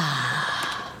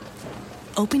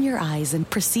 Open your eyes and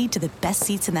proceed to the best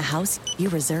seats in the house you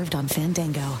reserved on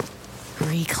Fandango.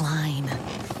 Recline.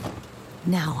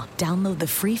 Now, download the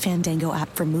free Fandango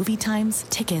app for movie times,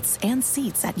 tickets, and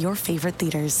seats at your favorite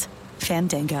theaters.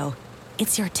 Fandango.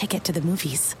 It's your ticket to the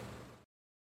movies.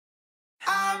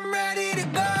 I'm ready to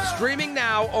go. Streaming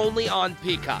now only on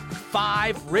Peacock.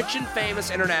 5 rich and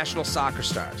famous international soccer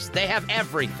stars. They have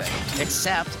everything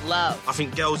except love. I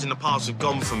think girls in the past have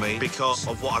gone for me because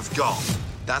of what I've got.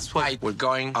 That's why we're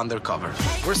going undercover.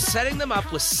 We're setting them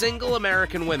up with single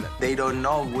American women. They don't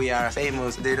know we are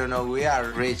famous. They don't know we are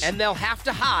rich. And they'll have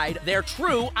to hide their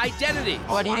true identity.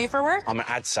 What do you do for work? I'm an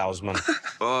ad salesman.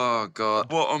 Oh,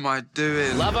 God. What am I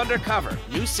doing? Love Undercover.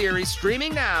 New series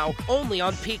streaming now only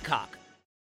on Peacock.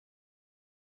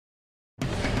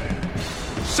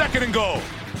 Second and goal.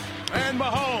 And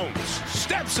Mahomes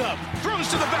steps up, throws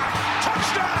to the back.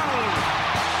 Touchdown!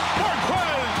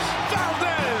 Marquez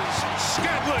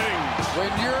Valdez-Scantling. When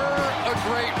you're a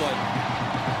great one,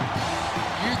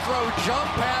 you throw jump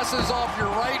passes off your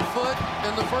right foot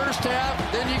in the first half,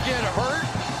 then you get hurt,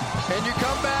 and you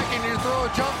come back and you throw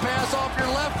a jump pass off your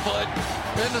left foot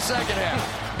in the second half.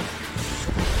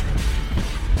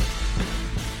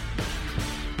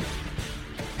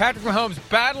 Patrick Mahomes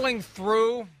battling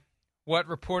through what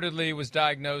reportedly was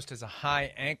diagnosed as a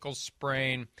high ankle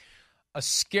sprain. A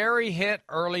scary hit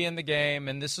early in the game,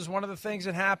 and this is one of the things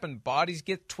that happen. Bodies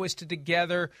get twisted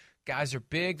together. Guys are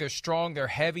big, they're strong, they're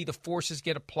heavy. The forces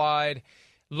get applied.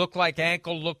 Look like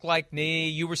ankle, look like knee.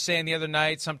 You were saying the other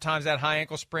night, sometimes that high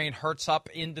ankle sprain hurts up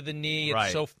into the knee.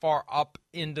 It's so far up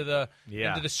into the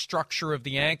structure of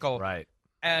the ankle. Right.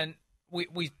 And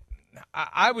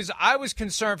I was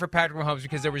concerned for Patrick Mahomes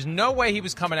because there was no way he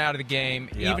was coming out of the game,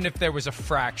 even if there was a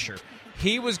fracture.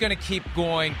 He was going to keep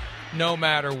going no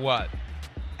matter what.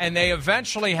 And they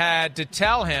eventually had to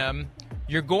tell him,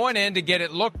 you're going in to get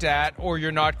it looked at or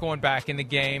you're not going back in the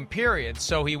game, period.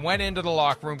 So he went into the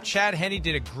locker room. Chad Henne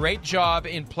did a great job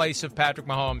in place of Patrick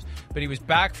Mahomes, but he was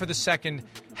back for the second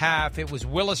half. It was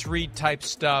Willis Reed type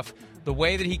stuff, the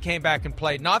way that he came back and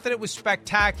played. Not that it was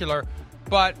spectacular,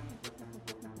 but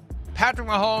Patrick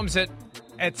Mahomes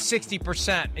at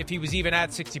 60%, if he was even at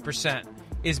 60%,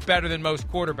 is better than most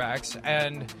quarterbacks.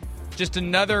 And just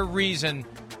another reason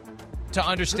to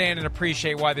understand and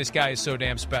appreciate why this guy is so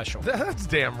damn special. That's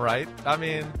damn right. I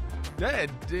mean,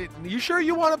 you sure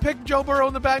you want to pick Joe Burrow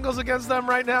and the Bengals against them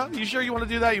right now? You sure you want to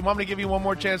do that? You want me to give you one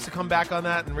more chance to come back on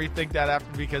that and rethink that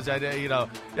after? Because, as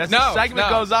the segment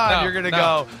goes on, you're going to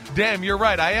go, damn, you're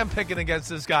right. I am picking against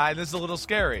this guy, and this is a little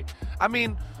scary. I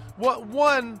mean,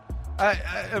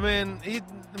 he's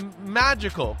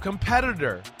magical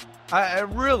competitor.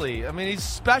 He's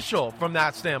special from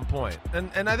that standpoint.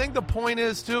 And I think the point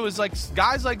is, too, is like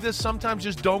guys like this sometimes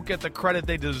just don't get the credit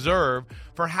they deserve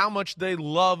for how much they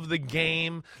love the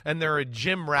game and they're a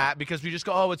gym rat because we just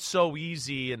go, oh, it's so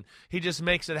easy, and he just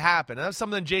makes it happen. And that's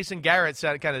something Jason Garrett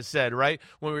said, right,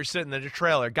 when we were sitting in the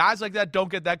trailer. Guys like that don't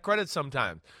get that credit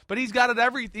sometimes. But he's got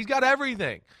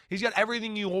everything. He's got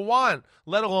everything you want,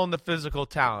 let alone the physical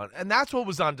talent. And that's what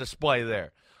was on display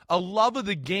there. A love of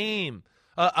the game.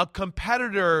 A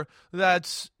competitor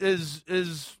that's is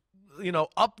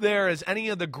up there as any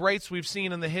of the greats we've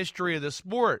seen in the history of the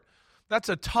sport. That's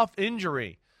a tough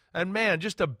injury. And, man,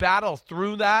 just to battle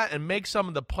through that and make some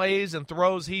of the plays and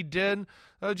throws he did,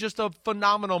 just a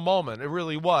phenomenal moment. It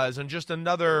really was. And just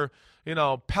another,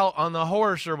 pelt on the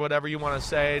horse or whatever you want to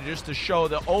say, just to show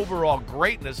the overall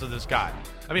greatness of this guy.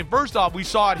 I mean, first off, we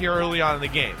saw it here early on in the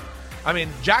game. I mean,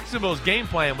 Jacksonville's game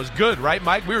plan was good, right,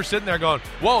 Mike? We were sitting there going,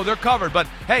 whoa, they're covered. But,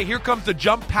 hey, here comes the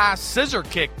jump pass scissor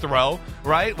kick throw,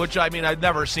 right, which, I've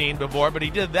never seen before, but he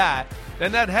did that.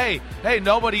 And then, hey,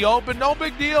 nobody open, no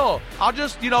big deal. I'll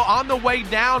just, on the way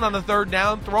down on the third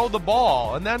down, throw the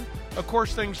ball. And then, of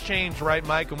course, things changed, right,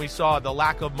 Mike? And we saw the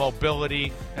lack of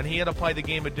mobility, and he had to play the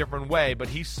game a different way, but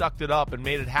he sucked it up and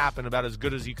made it happen about as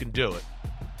good as he can do it.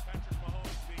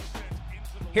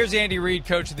 Here's Andy Reid,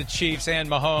 coach of the Chiefs, and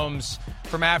Mahomes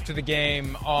from after the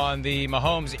game on the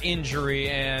Mahomes injury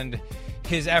and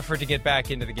his effort to get back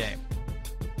into the game.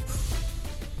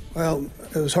 Well,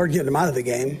 it was hard getting him out of the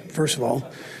game, first of all.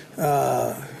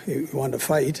 He wanted to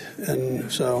fight, and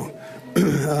so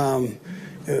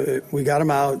We got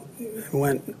him out,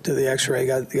 went to the X-ray,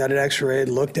 got it X-rayed,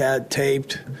 looked at,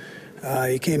 taped.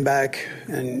 He came back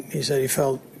and he said he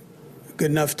felt good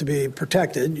enough to be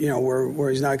protected, where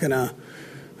he's not going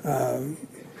to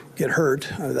get hurt.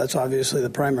 That's obviously the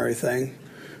primary thing.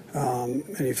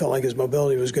 And he felt like his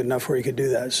mobility was good enough where he could do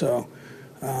that. So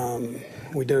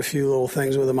we did a few little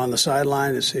things with him on the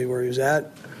sideline to see where he was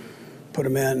at, put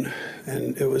him in,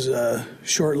 and it was a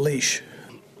short leash.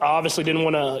 I obviously didn't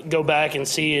want to go back and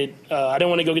see it. I didn't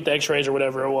want to go get the x-rays or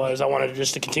whatever it was. I wanted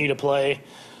just to continue to play.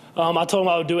 I told him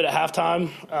I would do it at halftime,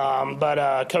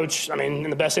 but Coach, in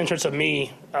the best interest of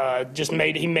me,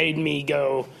 he made me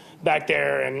go back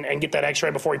there and get that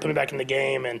x-ray before he put me back in the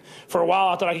game. And for a while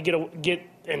I thought I could get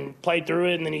and play through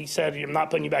it, and then he said, I'm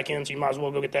not putting you back in, so you might as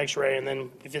well go get the x-ray, and then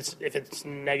if it's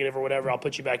negative or whatever, I'll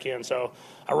put you back in. So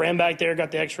I ran back there,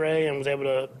 got the x-ray, and was able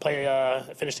to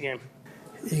finish the game.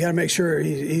 You got to make sure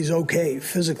he's okay,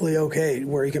 physically okay,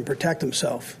 where he can protect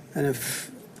himself. And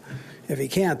if he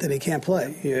can't, then he can't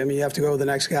play. You have to go with the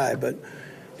next guy. But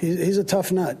he's a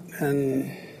tough nut,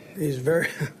 and he's very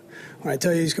 – when I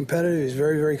tell you he's competitive, he's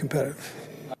very, very competitive.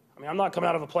 I'm not coming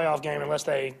out of a playoff game unless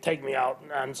they take me out.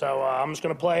 And so I'm just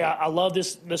going to play. I love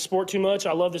this sport too much.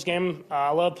 I love this game.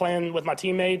 I love playing with my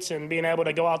teammates and being able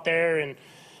to go out there and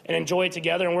enjoy it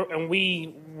together. And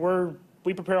we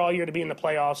prepare all year to be in the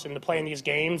playoffs and to play in these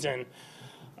games. And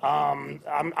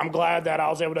I'm glad that I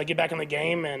was able to get back in the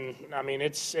game. And,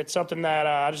 it's something that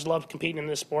I just love competing in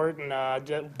this sport.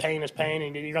 And pain is pain,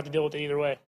 and you have to deal with it either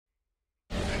way.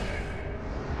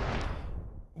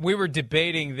 We were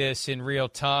debating this in real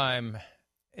time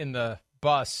in the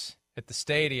bus at the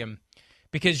stadium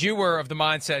because you were of the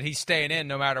mindset he's staying in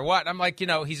no matter what. I'm like,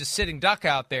 he's a sitting duck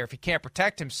out there. If he can't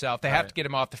protect himself, they have to get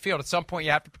him off the field. At some point,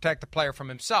 you have to protect the player from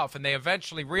himself. And they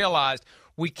eventually realized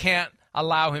we can't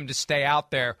allow him to stay out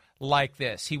there like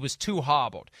this. He was too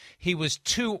hobbled. He was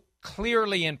too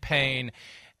clearly in pain.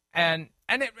 And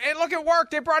look, it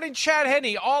worked. They brought in Chad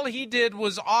Henne. All he did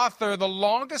was author the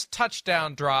longest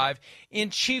touchdown drive in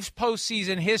Chiefs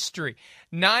postseason history.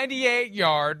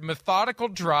 98-yard methodical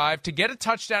drive to get a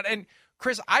touchdown. And,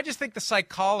 Chris, I just think the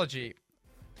psychology,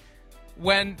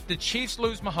 when the Chiefs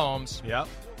lose Mahomes,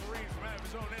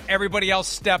 everybody else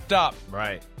stepped up.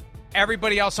 Right.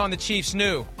 Everybody else on the Chiefs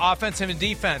knew, offensive and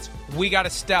defense, we got to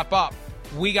step up.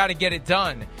 We got to get it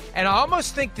done. And I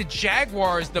almost think the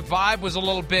Jaguars, the vibe was a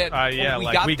little bit, we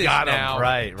got now.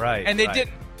 Right. And they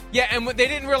didn't. Yeah, and they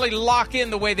didn't really lock in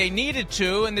the way they needed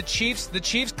to, and the Chiefs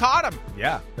caught them.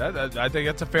 Yeah, I think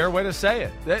that's a fair way to say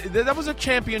it. That was a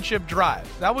championship drive.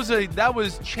 That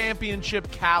was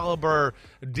championship caliber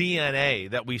DNA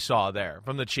that we saw there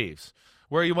from the Chiefs.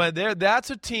 Where you went there, that's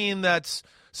a team that's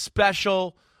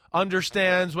special.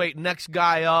 Understands, next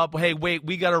guy up. Hey,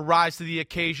 we got to rise to the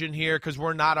occasion here because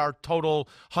we're not our total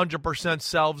 100%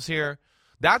 selves here.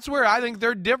 That's where I think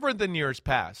they're different than years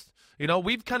past.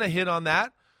 We've kind of hit on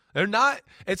that.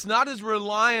 It's not as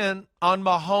reliant on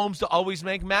Mahomes to always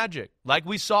make magic like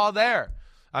we saw there.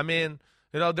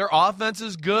 Their offense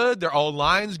is good. Their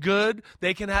O-line's good.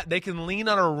 They can lean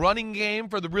on a running game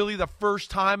for the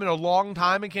first time in a long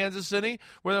time in Kansas City.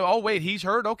 Where he's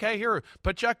hurt. Okay, here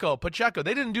Pacheco.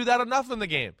 They didn't do that enough in the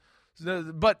game.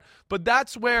 But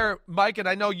that's where, Mike, and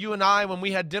I know you and I, when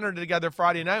we had dinner together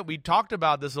Friday night, we talked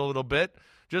about this a little bit.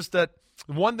 Just that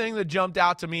one thing that jumped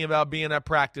out to me about being at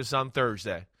practice on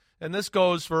Thursday, and this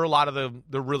goes for a lot of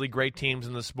the really great teams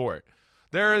in the sport.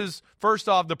 First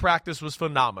off, the practice was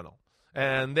phenomenal.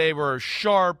 And they were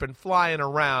sharp and flying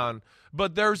around.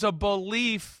 But there's a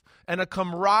belief and a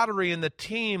camaraderie in the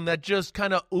team that just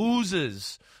kind of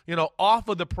oozes, off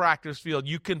of the practice field.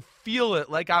 You can feel it,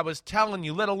 like I was telling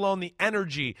you, let alone the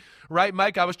energy. Right,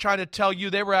 Mike? I was trying to tell you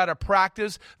they were at a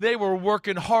practice. They were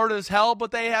working hard as hell,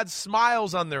 but they had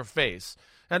smiles on their face.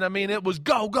 And, it was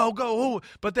go, go, go,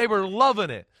 but they were loving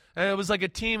it. And it was like a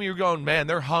team you're going, man,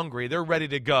 they're hungry. They're ready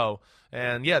to go.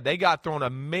 And, they got thrown a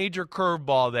major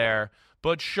curveball there,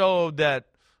 but showed that,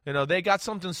 they got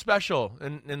something special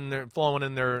in their flowing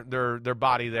in their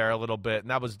body there a little bit.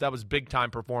 And that was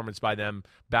big-time performance by them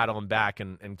battling back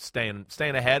and staying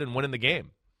ahead and winning the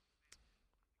game.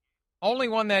 Only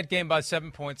won that game by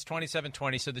 7 points,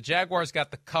 27-20. So the Jaguars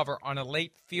got the cover on a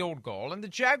late field goal. And the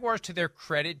Jaguars, to their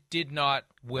credit, did not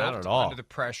wilt under the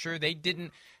pressure. They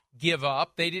didn't give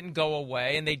up. They didn't go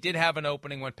away. And they did have an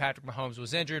opening when Patrick Mahomes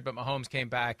was injured, but Mahomes came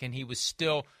back, and he was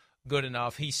still good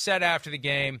enough. He said after the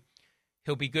game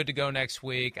he'll be good to go next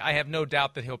week. I have no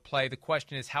doubt that he'll play. The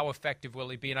question is, how effective will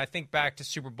he be? And I think back to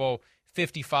Super Bowl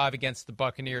 55 against the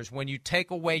Buccaneers. When you take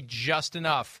away just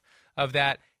enough of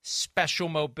that special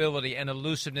mobility and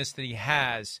elusiveness that he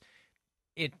has,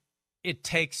 it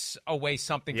takes away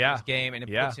something from his game, and it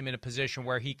puts him in a position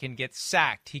where he can get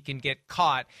sacked, he can get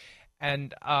caught.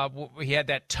 And he had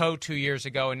that toe 2 years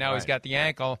ago, and now he's got the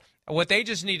ankle. What they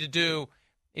just need to do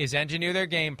is engineer their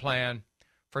game plan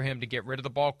for him to get rid of the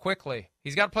ball quickly.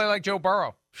 He's got to play like Joe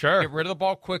Burrow. Sure. Get rid of the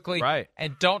ball quickly,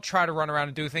 and don't try to run around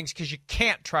and do things, because you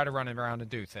can't try to run around and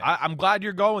do things. I'm glad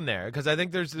you're going there, because I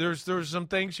think there's some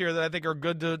things here that I think are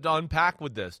good to unpack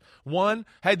with this. One,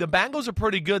 hey, the Bengals are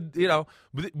pretty good. You know,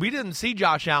 we didn't see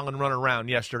Josh Allen run around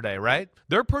yesterday, right?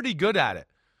 They're pretty good at it.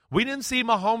 We didn't see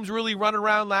Mahomes really run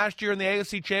around last year in the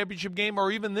AFC Championship game,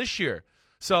 or even this year.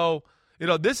 So, you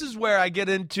know, this is where I get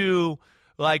into,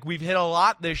 like, we've hit a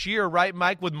lot this year, right,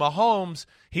 Mike, with Mahomes.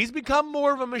 He's become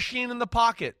more of a machine in the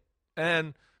pocket.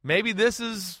 And maybe this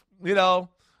is, you know,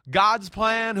 God's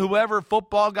plan, whoever,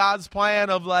 football God's plan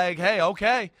of, like, hey,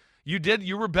 okay,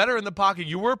 you were better in the pocket.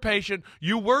 You were patient.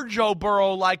 You were Joe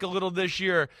Burrow like a little this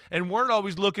year, and weren't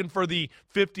always looking for the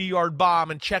 50-yard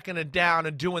bomb and checking it down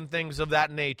and doing things of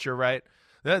that nature, right?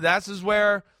 That's is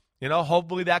where, you know,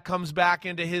 hopefully that comes back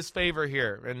into his favor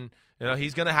here. And, you know,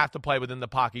 he's going to have to play within the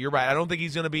pocket. You're right. I don't think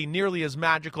he's going to be nearly as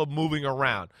magical moving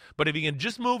around. But if he can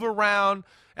just move around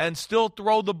and still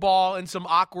throw the ball in some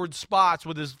awkward spots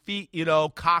with his feet, you know,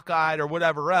 cockeyed or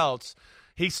whatever else,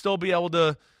 he'd still be able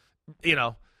to, you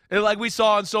know, like we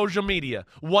saw on social media,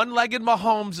 one-legged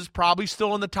Mahomes is probably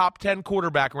still in the top 10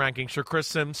 quarterback rankings for Chris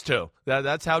Sims, too.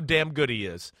 That's how damn good he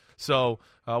is. So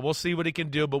we'll see what he can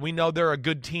do. But we know they're a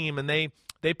good team, and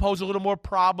they pose a little more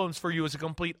problems for you as a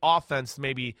complete offense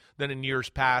maybe than in years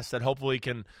past that hopefully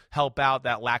can help out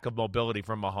that lack of mobility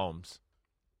from Mahomes.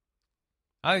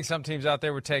 I think some teams out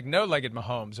there would take no-legged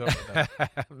Mahomes over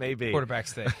the maybe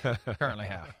quarterbacks they currently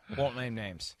have. Won't name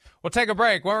names. We'll take a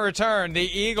break. When we return, the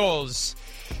Eagles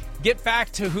get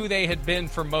back to who they had been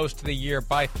for most of the year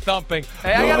by thumping.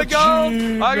 Hey, I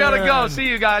gotta go. See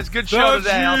you guys. Good show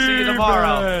today. I'll see you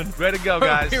tomorrow. Way to go,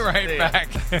 guys. We'll be right back.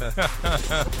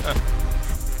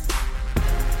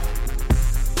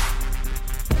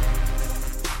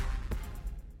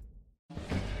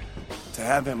 To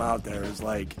have him out there is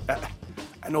like,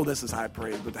 I know this is high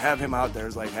praise, but to have him out there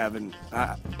is like having,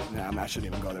 I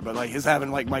shouldn't even go there, but like he's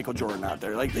having like Michael Jordan out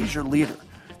there. Like, he's your leader.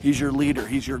 He's your leader.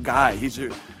 He's your guy. He's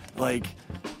your, like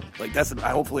that's,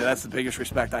 hopefully that's the biggest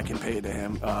respect I can pay to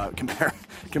him,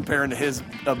 comparing to his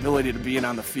ability to being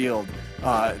on the field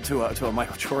to a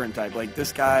Michael Jordan type. Like,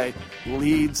 this guy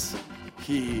leads,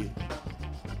 he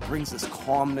brings this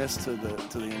calmness to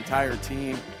the entire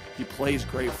team. He plays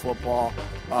great football.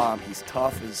 He's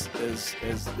tough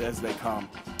as they come.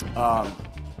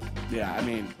 Yeah, I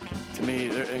mean, to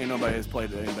me, ain't nobody has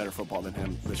played any better football than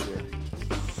him this year.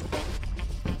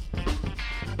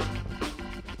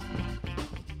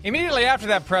 Immediately after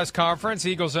that press conference,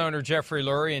 Eagles owner Jeffrey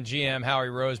Lurie and GM Howie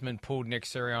Roseman pulled Nick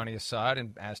Sirianni aside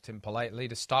and asked him politely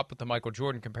to stop with the Michael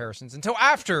Jordan comparisons until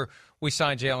after we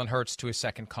signed Jalen Hurts to his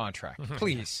second contract.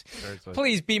 Please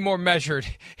be more measured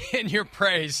in your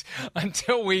praise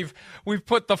until we've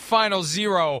put the final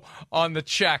zero on the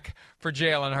check for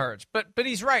Jalen Hurts. But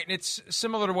he's right, and it's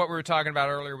similar to what we were talking about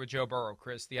earlier with Joe Burrow,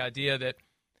 Chris, the idea that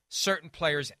certain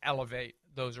players elevate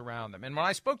those around them. And when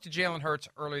I spoke to Jalen Hurts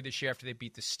earlier this year after they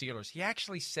beat the Steelers, he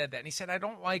actually said that. And he said, I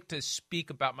don't like to speak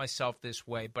about myself this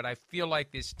way, but I feel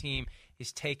like this team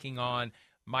is taking on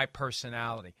my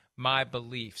personality, my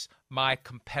beliefs, my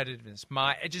competitiveness,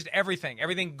 just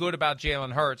everything good about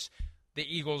Jalen Hurts. The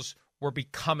Eagles were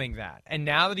becoming that. And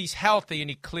now that he's healthy, and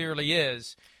he clearly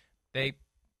is, they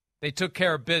took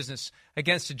care of business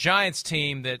against a Giants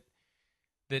team that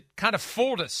kind of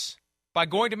fooled us by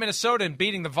going to Minnesota and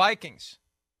beating the Vikings.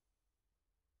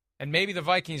 And maybe the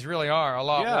Vikings really are a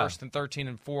lot worse than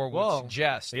 13-4 would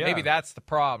suggest. Yeah. Maybe that's the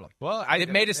problem. Well, it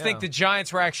made us think the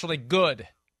Giants were actually good.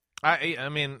 I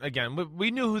mean, again,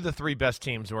 we knew who the three best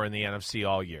teams were in the NFC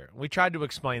all year. We tried to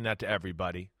explain that to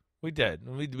everybody. We did.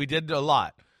 We did a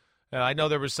lot. I know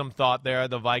there was some thought there,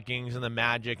 the Vikings and the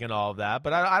Magic and all of that,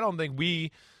 but I don't think we,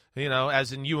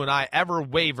 as in you and I, ever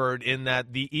wavered in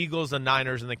that the Eagles, the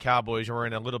Niners, and the Cowboys were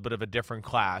in a little bit of a different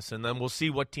class. And then we'll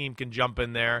see what team can jump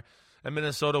in there. And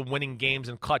Minnesota winning games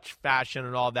in clutch fashion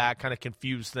and all that kind of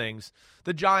confused things.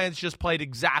 The Giants just played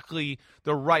exactly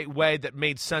the right way that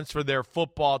made sense for their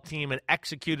football team and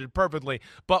executed perfectly,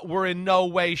 but were in no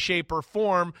way, shape, or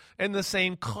form in the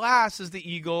same class as the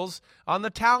Eagles on the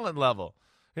talent level.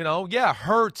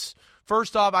 Hurts.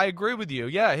 First off, I agree with you.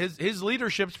 Yeah, his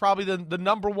leadership's probably the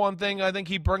number one thing I think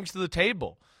he brings to the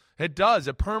table. It does.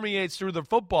 It permeates through the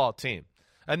football team.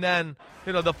 And then,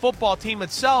 the football team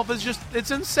itself is it's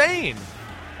insane.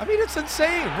 I mean, it's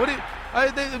insane.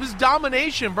 It was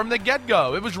domination from the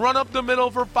get-go. It was run up the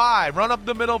middle for 5, run up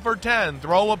the middle for 10,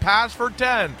 throw a pass for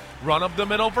 10, run up the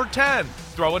middle for 10,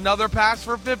 throw another pass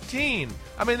for 15.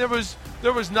 I mean, there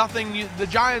was nothing. The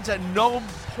Giants at no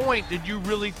point did you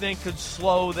really think could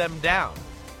slow them down.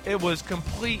 It was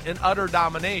complete and utter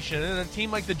domination. And a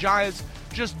team like the Giants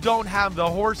just don't have the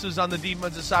horses on the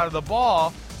defensive side of the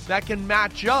ball that can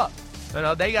match up.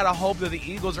 They got to hope that the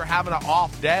Eagles are having an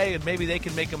off day, and maybe they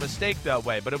can make a mistake that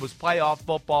way. But it was playoff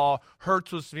football.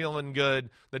 Hurts was feeling good.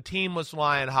 The team was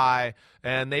flying high,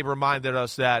 and they reminded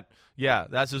us that, yeah,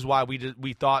 this is why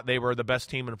we thought they were the best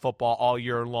team in football all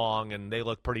year long, and they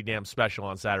looked pretty damn special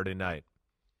on Saturday night.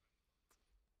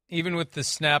 Even with the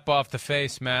snap off the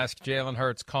face mask, Jalen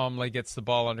Hurts calmly gets the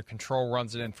ball under control,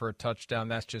 runs it in for a touchdown.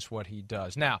 That's just what he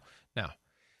does. Now,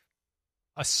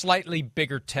 a slightly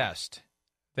bigger test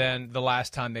than the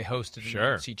last time they hosted an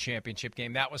NFC championship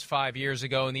game. That was 5 years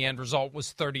ago, and the end result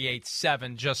was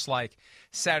 38-7, just like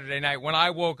Saturday night. When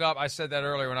I woke up, I said that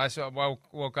earlier, when I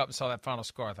woke up and saw that final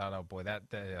score, I thought, oh, boy, that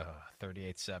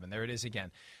 38-7. There it is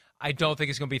again. I don't think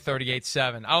it's going to be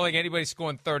 38-7. I don't think anybody's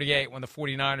scoring 38 when the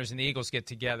 49ers and the Eagles get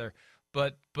together.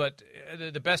 But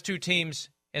the best two teams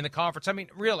in the conference, I mean,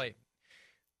 really,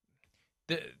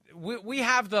 we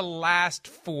have the last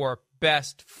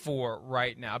best four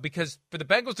right now, because for the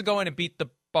Bengals to go in and beat the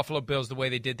Buffalo Bills the way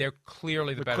they did, they're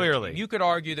clearly the better team. You could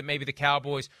argue that maybe the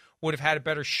Cowboys would have had a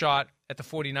better shot at the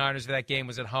 49ers if that game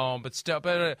was at home, but still,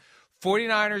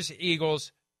 49ers,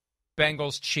 Eagles,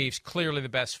 Bengals, Chiefs, clearly the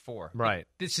best four. Right.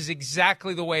 This is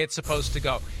exactly the way it's supposed to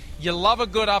go. You love a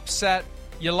good upset,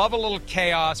 you love a little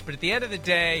chaos, but at the end of the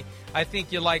day, I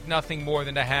think you like nothing more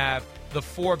than to have the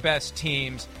four best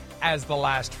teams as the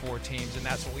last four teams, and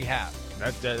that's what we have.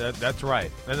 That's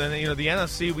right. And then, the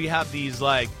NFC, we have these,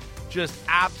 just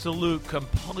absolute,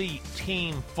 complete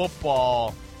team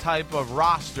football type of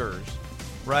rosters,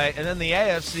 right? And then the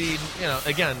AFC,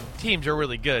 again, teams are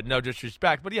really good, no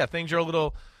disrespect. But, yeah, things are a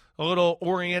little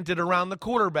oriented around the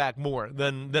quarterback more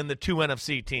than the two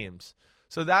NFC teams.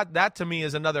 So that to me,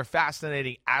 is another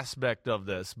fascinating aspect of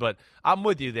this. But I'm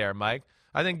with you there, Mike.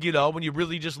 I think, when you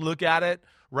really just look at it,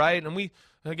 right, and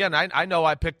I know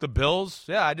I picked the Bills.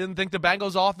 Yeah, I didn't think the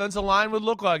Bengals offensive line would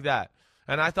look like that.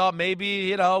 And I thought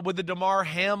maybe, with the Damar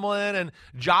Hamlin and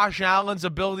Josh Allen's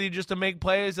ability just to make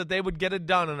plays, that they would get it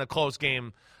done in a close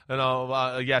game,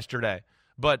 yesterday.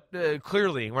 But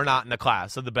clearly we're not in the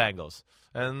class of the Bengals.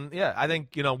 And, yeah, I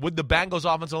think, with the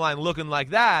Bengals offensive line looking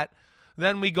like that,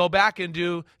 then we go back and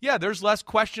there's less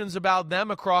questions about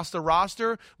them across the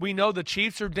roster. We know the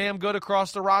Chiefs are damn good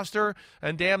across the roster,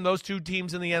 and damn, those two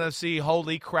teams in the NFC,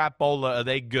 holy crap-ola, are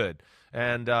they good.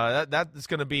 And that is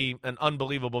going to be an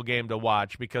unbelievable game to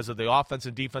watch because of the offensive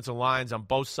and defensive lines on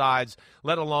both sides,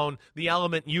 let alone the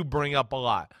element you bring up a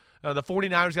lot. The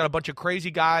 49ers got a bunch of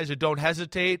crazy guys who don't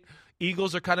hesitate.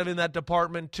 Eagles are kind of in that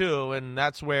department too, and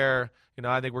that's where,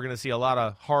 I think we're going to see a lot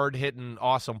of hard-hitting,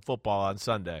 awesome football on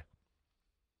Sunday.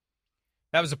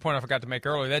 That was the point I forgot to make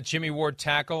earlier. That Jimmy Ward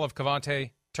tackle of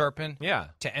Kevontae Turpin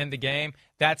to end the game,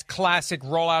 that's classic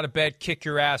roll out of bed, kick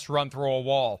your ass, run through a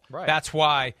wall. Right. That's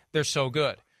why they're so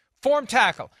good. Form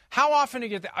tackle. How often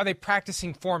are they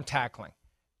practicing form tackling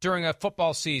during a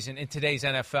football season in today's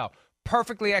NFL?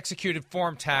 Perfectly executed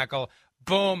form tackle,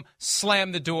 boom,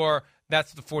 slam the door.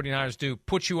 That's what the 49ers do.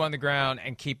 Put you on the ground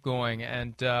and keep going.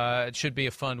 And it should be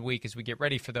a fun week as we get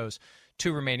ready for those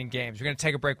two remaining games. We're going to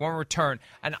take a break. When we return,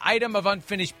 an item of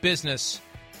unfinished business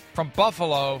from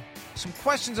Buffalo. Some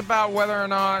questions about whether or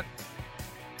not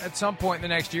at some point in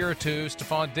the next year or two,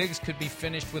 Stephon Diggs could be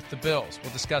finished with the Bills.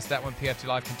 We'll discuss that when PFT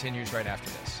Live continues right after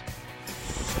this.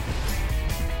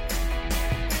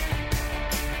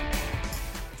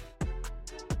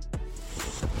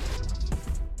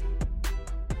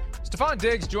 Stephon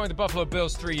Diggs joined the Buffalo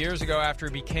Bills 3 years ago after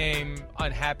he became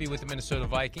unhappy with the Minnesota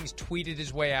Vikings, tweeted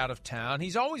his way out of town.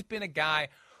 He's always been a guy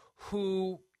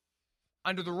who,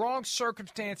 under the wrong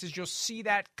circumstances, you'll see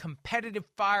that competitive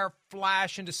fire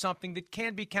flash into something that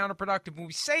can be counterproductive. When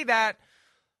we say that,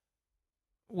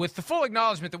 with the full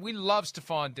acknowledgement that we love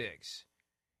Stephon Diggs,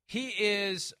 he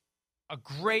is a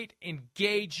great,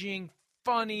 engaging,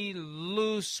 funny,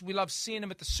 loose. We love seeing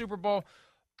him at the Super Bowl.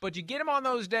 But you get him on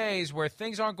those days where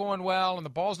things aren't going well and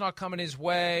the ball's not coming his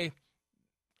way.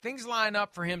 Things line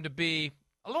up for him to be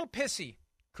a little pissy,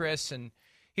 Chris. And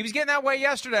he was getting that way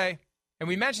yesterday. And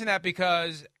we mentioned that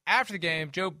because after the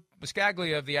game, Joe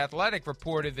Buscaglia of The Athletic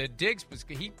reported that Diggs,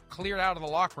 he cleared out of the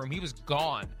locker room. He was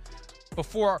gone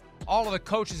before all of the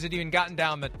coaches had even gotten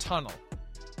down the tunnel.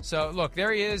 So, look,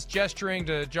 there he is gesturing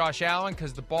to Josh Allen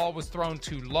because the ball was thrown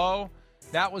too low.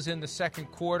 That was in the second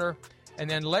quarter. And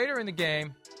then later in the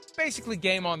game, basically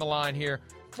game on the line here.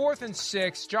 4th and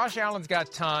 6. Josh Allen's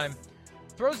got time.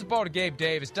 Throws the ball to Gabe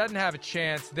Davis. Doesn't have a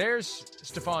chance. There's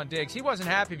Stephon Diggs. He wasn't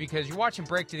happy because you watch him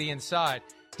break to the inside.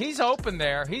 He's open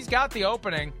there. He's got the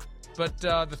opening, but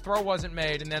the throw wasn't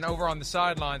made. And then over on the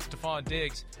sideline, Stephon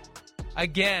Diggs,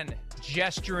 again,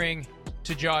 gesturing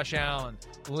to Josh Allen,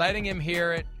 letting him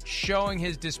hear it, showing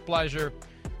his displeasure.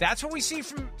 That's what we see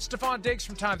from Stephon Diggs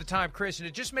from time to time, Chris, and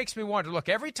it just makes me wonder, look,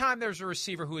 every time there's a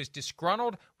receiver who is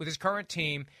disgruntled with his current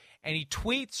team and he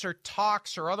tweets or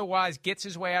talks or otherwise gets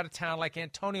his way out of town like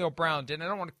Antonio Brown did, and I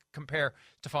don't want to compare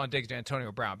Stephon Diggs to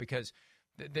Antonio Brown because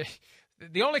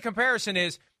the only comparison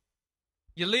is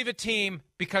you leave a team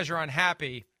because you're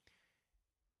unhappy.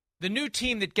 The new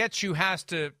team that gets you has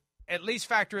to at least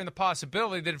factor in the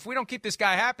possibility that if we don't keep this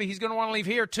guy happy, he's going to want to leave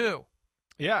here too.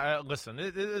 Yeah, listen,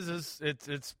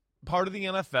 it's part of the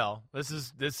NFL.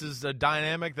 This is a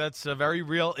dynamic that's a very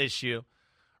real issue.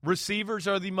 Receivers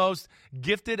are the most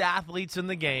gifted athletes in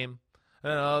the game.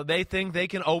 They think they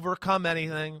can overcome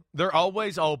anything. They're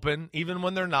always open, even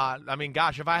when they're not. I mean,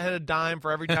 gosh, if I had a dime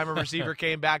for every time a receiver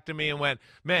came back to me and went,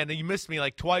 man, you missed me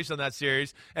like twice on that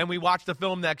series, and we watched the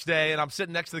film next day, and I'm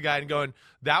sitting next to the guy and going,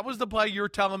 that was the play you were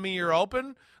telling me you're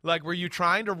open? Like, were you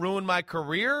trying to ruin my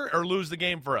career or lose the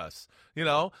game for us?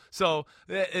 So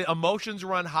emotions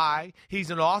run high.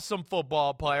 He's an awesome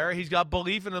football player. He's got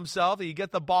belief in himself. You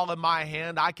get the ball in my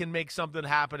hand, I can make something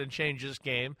happen and change this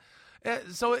game.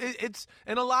 So it's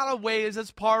in a lot of ways, it's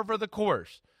par for the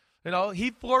course.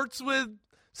 He flirts with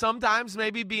sometimes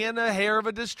maybe being a hair of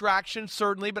a distraction,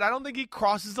 certainly, but I don't think he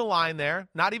crosses the line there.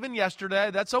 Not even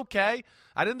yesterday. That's okay.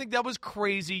 I didn't think that was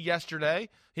crazy yesterday.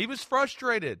 He was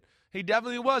frustrated. He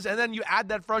definitely was. And then you add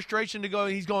that frustration to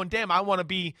he's going, damn, I want to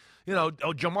be,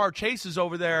 Jamar Chase is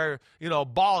over there,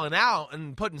 balling out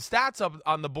and putting stats up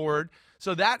on the board.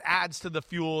 So that adds to the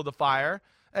fuel of the fire.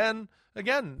 And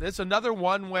again, it's another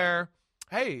one where,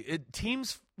 hey,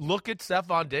 teams look at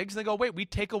Stephon Diggs and they go, wait, we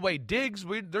take away Diggs.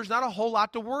 There's not a whole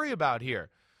lot to worry about here.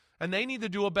 And they need to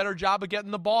do a better job of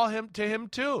getting the ball to him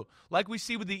too. Like we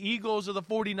see with the Eagles or the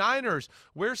 49ers.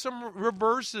 Where's some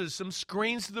reverses, some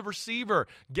screens to the receiver.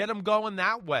 Get him going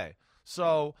that way.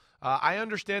 So I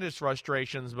understand his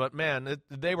frustrations, but, man,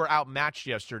 they were outmatched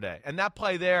yesterday. And that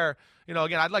play there,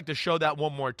 again, I'd like to show that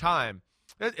one more time.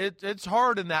 It's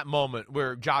hard in that moment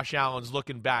where Josh Allen's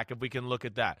looking back, if we can look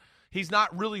at that. He's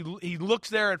not really – he looks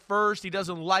there at first. He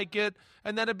doesn't like it,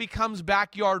 and then it becomes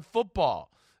backyard football.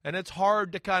 And it's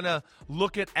hard to kind of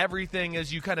look at everything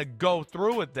as you kind of go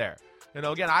through it there.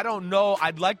 Again, I don't know.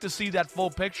 I'd like to see that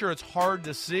full picture. It's hard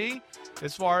to see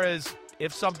as far as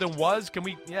if something was.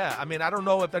 I don't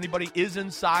know if anybody is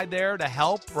inside there to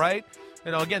help, right?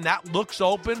 Again, that looks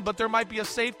open, but there might be a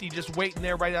safety just waiting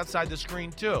there right outside the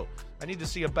screen too. I need to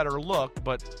see a better look,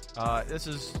 but this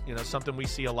is something we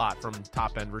see a lot from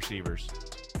top-end receivers.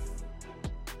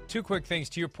 Two quick things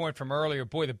to your point from earlier.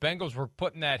 Boy, the Bengals were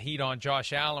putting that heat on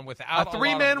Josh Allen without a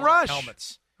three-man rush.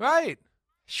 Helmets. Right.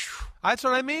 That's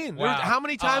what I mean. Wow. How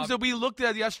many times did we look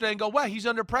at it yesterday and go, wow, he's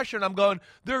under pressure, and I'm going,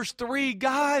 there's three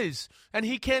guys, and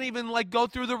he can't even go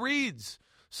through the reads.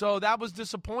 So that was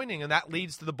disappointing, and that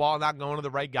leads to the ball not going to the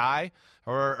right guy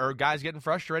or guys getting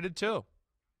frustrated too.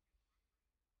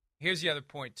 Here's the other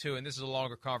point, too, and this is a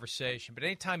longer conversation, but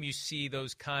anytime you see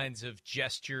those kinds of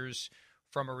gestures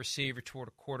from a receiver toward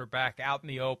a quarterback out in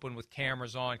the open with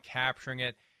cameras on, capturing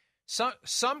it,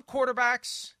 some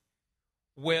quarterbacks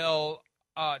will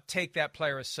take that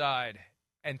player aside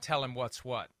and tell him what's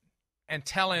what, and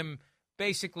tell him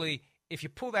basically, if you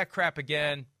pull that crap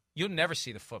again, you'll never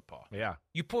see the football. Yeah.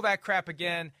 You pull that crap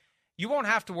again, you won't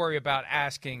have to worry about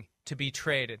asking to be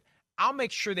traded. I'll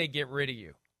make sure they get rid of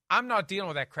you. I'm not dealing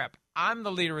with that crap. I'm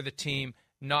the leader of the team,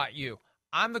 not you.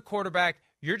 I'm the quarterback.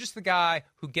 You're just the guy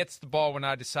who gets the ball when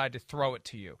I decide to throw it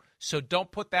to you. So don't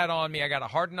put that on me. I got a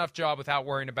hard enough job without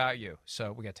worrying about you.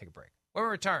 So we got to take a break. When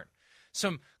we return,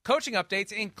 some coaching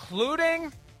updates,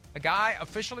 including a guy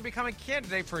officially becoming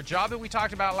candidate for a job that we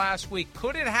talked about last week.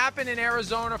 Could it happen in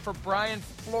Arizona for Brian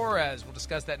Flores? We'll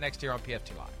discuss that next here on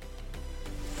PFT Live.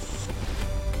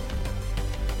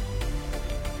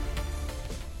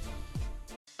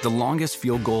 The longest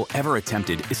field goal ever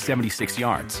attempted is 76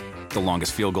 yards. The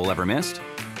longest field goal ever missed?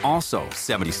 Also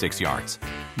 76 yards.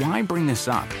 Why bring this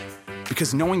up?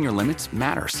 Because knowing your limits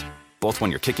matters, both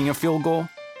when you're kicking a field goal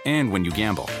and when you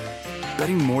gamble.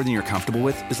 Betting more than you're comfortable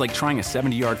with is like trying a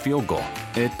 70-yard field goal.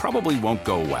 It probably won't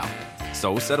go well.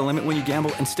 So set a limit when you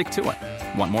gamble and stick to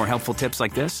it. Want more helpful tips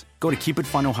like this? Go to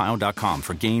keepitfunohio.com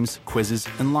for games, quizzes,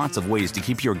 and lots of ways to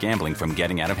keep your gambling from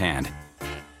getting out of hand.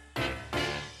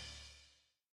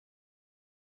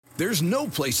 There's no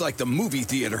place like the movie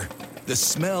theater. The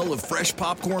smell of fresh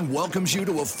popcorn welcomes you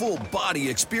to a full-body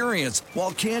experience,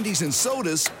 while candies and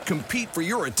sodas compete for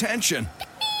your attention.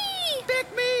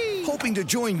 Pick me! Hoping to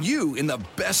join you in the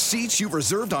best seats you've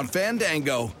reserved on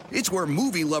Fandango. It's where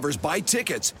movie lovers buy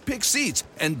tickets, pick seats,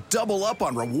 and double up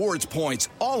on rewards points,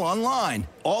 all online.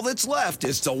 All that's left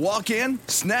is to walk in,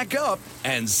 snack up,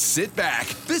 and sit back.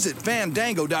 Visit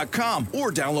Fandango.com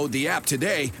or download the app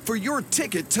today for your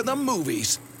ticket to the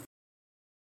movies.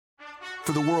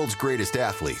 For the world's greatest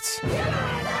athletes,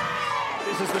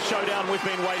 This is the showdown we've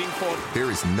been waiting for.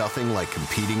 there is nothing like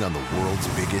competing on the world's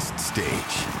biggest stage.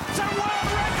 It's a world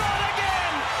record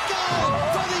again! Gold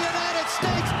for the United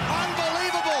States!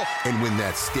 Unbelievable! And when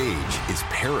that stage is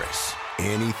Paris,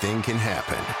 anything can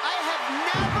happen. I have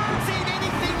never seen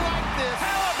anything like this!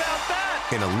 How about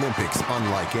that? An Olympics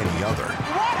unlike any other.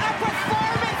 What a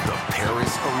performance! The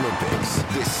Paris Olympics,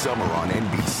 this summer on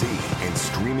NBC and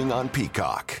streaming on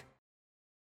Peacock.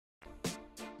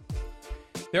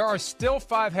 There are still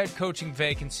 5 head coaching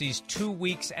vacancies 2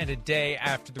 weeks and a day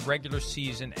after the regular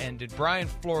season ended. Brian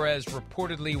Flores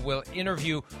reportedly will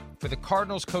interview for the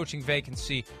Cardinals coaching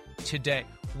vacancy today.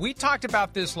 We talked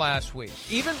about this last week.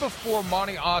 Even before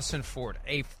Monty Ossenfort,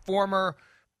 a former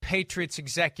Patriots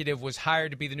executive, was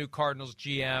hired to be the new Cardinals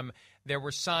GM, there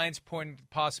were signs pointing to the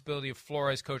possibility of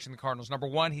Flores coaching the Cardinals. Number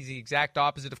one, he's the exact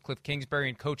opposite of Cliff Kingsbury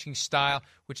in coaching style,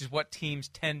 which is what teams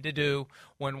tend to do.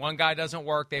 When one guy doesn't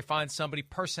work, they find somebody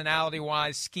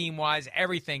personality-wise, scheme-wise,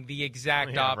 everything the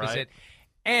exact opposite. Right.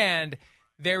 And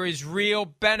there is real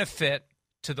benefit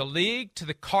to the league, to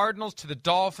the Cardinals, to the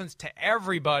Dolphins, to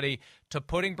everybody, to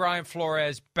putting Brian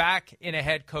Flores back in a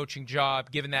head coaching job,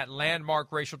 given that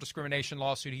landmark racial discrimination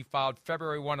lawsuit he filed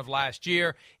February 1 of last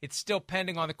year. It's still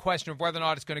pending on the question of whether or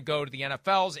not it's going to go to the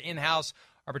NFL's in-house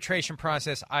arbitration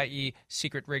process, i.e.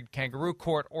 secret rigged kangaroo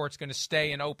court, or it's going to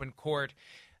stay in open court.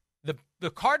 The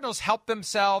Cardinals helped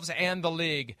themselves and the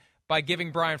league by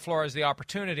giving Brian Flores the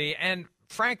opportunity, and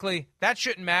frankly, that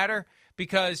shouldn't matter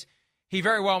because he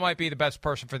very well might be the best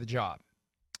person for the job.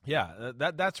 Yeah,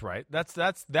 that's right.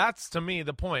 That's to me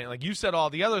the point. Like you said, all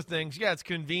the other things, yeah, it's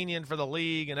convenient for the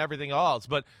league and everything else,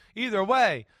 but either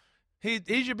way, he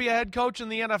should be a head coach in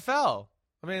the NFL.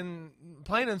 I mean,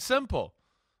 plain and simple.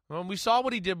 Well, we saw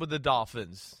what he did with the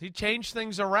Dolphins. He changed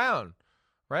things around,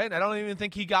 right? I don't even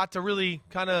think he got to really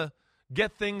kind of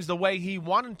get things the way he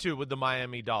wanted to with the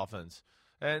Miami Dolphins.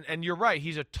 And you're right,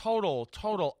 he's a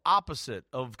total opposite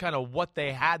of kind of what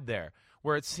they had there,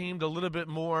 where it seemed a little bit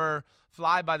more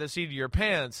fly by the seat of your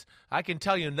pants. I can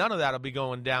tell you none of that will be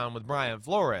going down with Brian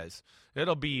Flores.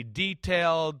 It'll be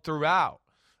detailed throughout.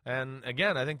 And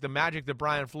again, I think the magic that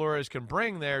Brian Flores can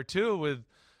bring there too with,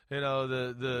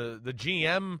 the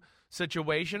GM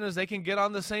situation is they can get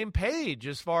on the same page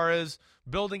as far as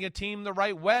building a team the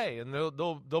right way, and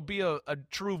there'll be a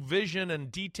true vision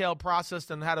and detailed process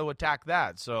on how to attack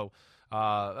that. So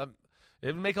it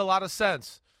would make a lot of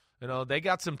sense. They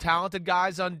got some talented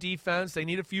guys on defense. They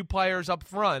need a few players up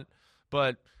front,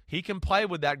 but he can play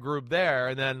with that group there,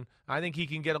 and then I think he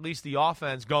can get at least the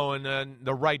offense going in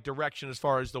the right direction as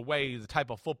far as the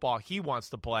type of football he wants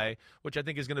to play, which I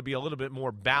think is going to be a little bit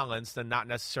more balanced and not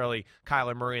necessarily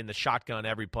Kyler Murray in the shotgun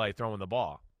every play throwing the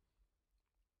ball.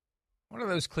 One of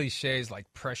those cliches like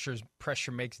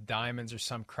pressure makes diamonds or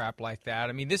some crap like that.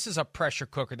 I mean, this is a pressure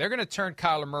cooker. They're going to turn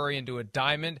Kyler Murray into a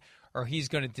diamond or he's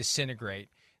going to disintegrate.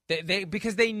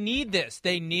 Because they need this.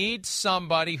 They need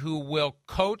somebody who will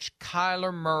coach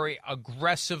Kyler Murray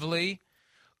aggressively,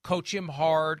 coach him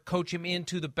hard, coach him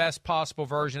into the best possible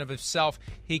version of himself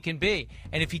he can be.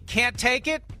 And if he can't take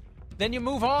it, then you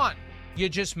move on. You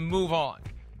just move on.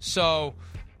 So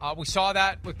we saw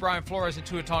that with Brian Flores and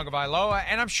Tua Tagovailoa,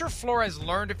 and I'm sure Flores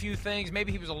learned a few things.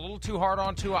 Maybe he was a little too hard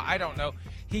on Tua. I don't know.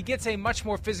 He gets a much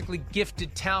more physically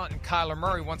gifted talent in Kyler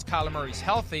Murray once Kyler Murray's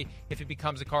healthy if he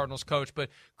becomes a Cardinals coach. But,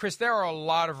 Chris, there are a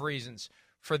lot of reasons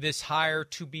for this hire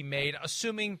to be made,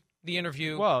 assuming the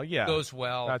interview goes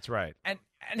well. That's right. And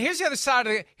here's the other side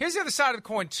of the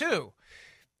coin, too.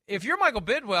 If you're Michael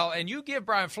Bidwell and you give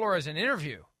Brian Flores an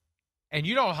interview and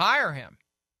you don't hire him,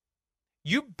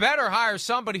 you better hire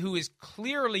somebody who is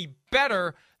clearly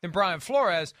better than Brian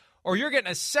Flores, or you're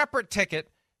getting a separate ticket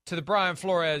to the Brian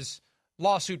Flores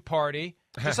lawsuit party,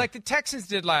 just like the Texans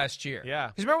did last year. Yeah.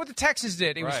 Because remember what the Texans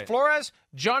did? It was Flores,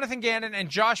 Jonathan Gannon, and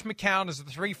Josh McCown as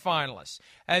the 3 finalists.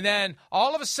 And then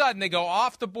all of a sudden they go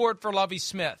off the board for Lovie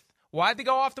Smith. Why'd they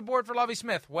go off the board for Lovie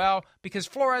Smith? Well, because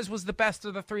Flores was the best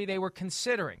of the 3 they were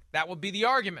considering. That would be the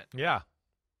argument. Yeah.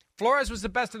 Flores was the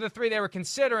best of the 3 they were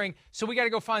considering, so we got to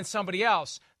go find somebody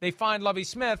else. They find Lovie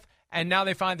Smith, and now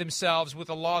they find themselves with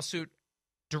a lawsuit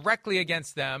directly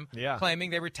against them, claiming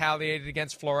they retaliated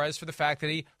against Flores for the fact that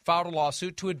he filed a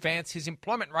lawsuit to advance his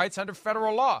employment rights under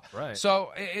federal law. Right.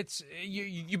 So it's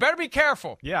you better be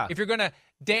careful if you're going to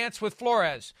dance with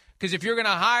Flores, because if you're going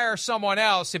to hire someone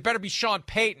else, it better be Sean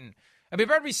Payton. I mean, it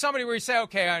better be somebody where you say,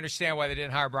 okay, I understand why they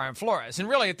didn't hire Brian Flores. And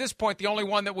really, at this point, the only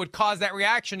one that would cause that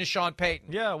reaction is Sean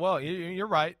Payton. Yeah, well, you're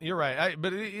right. You're right.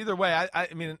 But either way,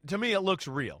 I mean, to me, it looks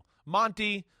real.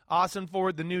 Monty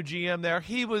Ossenford, the new GM there,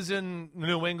 he was in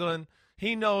New England.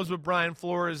 He knows what Brian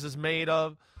Flores is made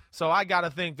of. So I got to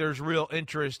think there's real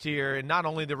interest here in not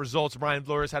only the results Brian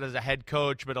Flores had as a head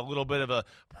coach, but a little bit of a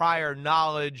prior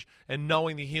knowledge and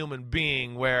knowing the human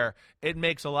being, where it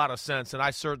makes a lot of sense. And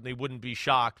I certainly wouldn't be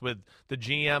shocked with the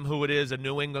GM who it is, a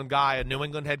New England guy, a New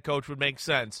England head coach would make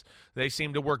sense. They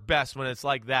seem to work best when it's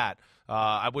like that.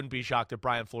 I wouldn't be shocked if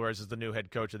Brian Flores is the new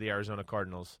head coach of the Arizona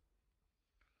Cardinals.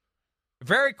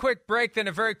 Very quick break, then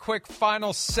a very quick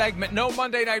final segment. No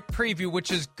Monday night preview,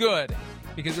 which is good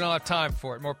because we don't have time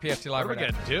for it. More PFT Live. What am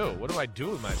I going to do? What do I do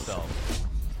with myself?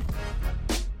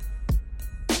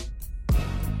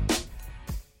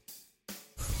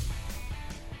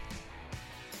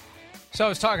 So I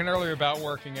was talking earlier about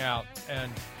working out,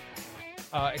 and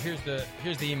here's the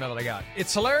email that I got.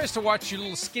 It's hilarious to watch you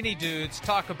little skinny dudes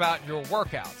talk about your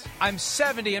workouts. I'm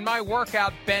 70 and my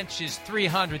workout bench is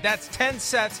 300. That's 10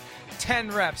 sets,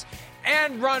 10 reps,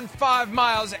 and run 5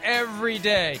 miles every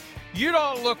day. You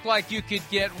don't look like you could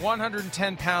get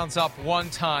 110 pounds up one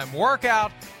time.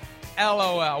 Workout,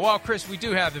 LOL. Well, Chris, we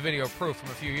do have the video proof from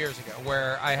a few years ago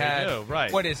where I had,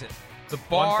 what is it? The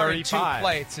bar and 2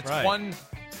 plates. It's one.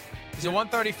 Is it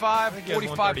 135?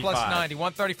 45 plus 90.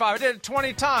 135. I did it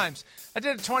 20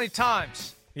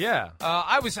 times. Yeah.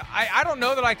 I don't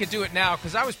know that I could do it now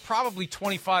because I was probably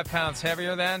 25 pounds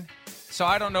heavier then. So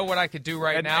I don't know what I could do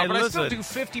now, but listen, I still do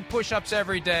 50 push-ups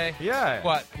every day. Yeah.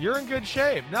 What? You're in good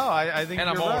shape. No, I think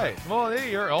you're right. Well,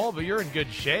 you're old, but you're in good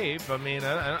shape. I mean,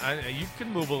 you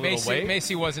can move a little weight.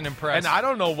 Macy wasn't impressed. And I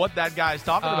don't know what that guy's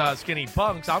talking about, skinny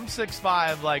punks. I'm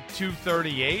 6'5", like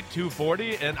 238,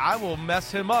 240, and I will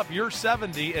mess him up. You're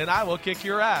 70, and I will kick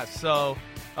your ass. So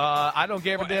I don't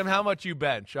give a damn how much you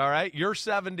bench, all right? You're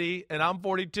 70, and I'm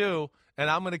 42. And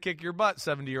I'm going to kick your butt,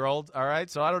 70-year-old, all right?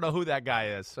 So I don't know who that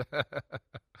guy is.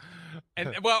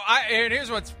 And here's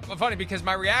what's funny, because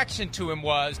my reaction to him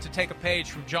was to take a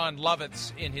page from John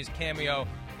Lovitz in his cameo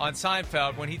on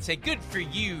Seinfeld when he'd say, "Good for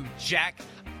you, Jack."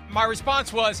 My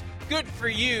response was, "Good for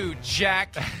you,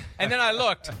 Jack." And then I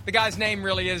looked. The guy's name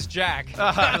really is Jack.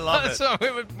 I love it. So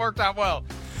it worked out well.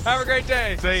 Have a great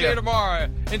day. See you tomorrow.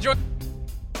 Enjoy.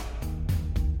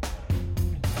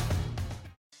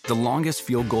 The longest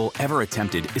field goal ever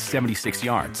attempted is 76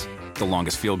 yards. The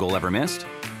longest field goal ever missed?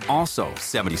 Also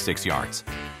 76 yards.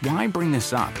 Why bring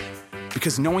this up?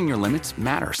 Because knowing your limits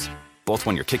matters, both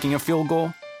when you're kicking a field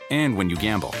goal and when you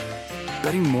gamble.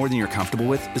 Betting more than you're comfortable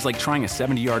with is like trying a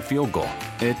 70-yard field goal.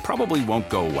 It probably won't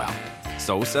go well.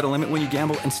 So set a limit when you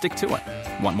gamble and stick to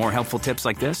it. Want more helpful tips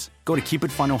like this? Go to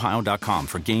keepitfunohio.com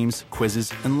for games,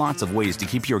 quizzes, and lots of ways to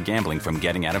keep your gambling from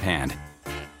getting out of hand.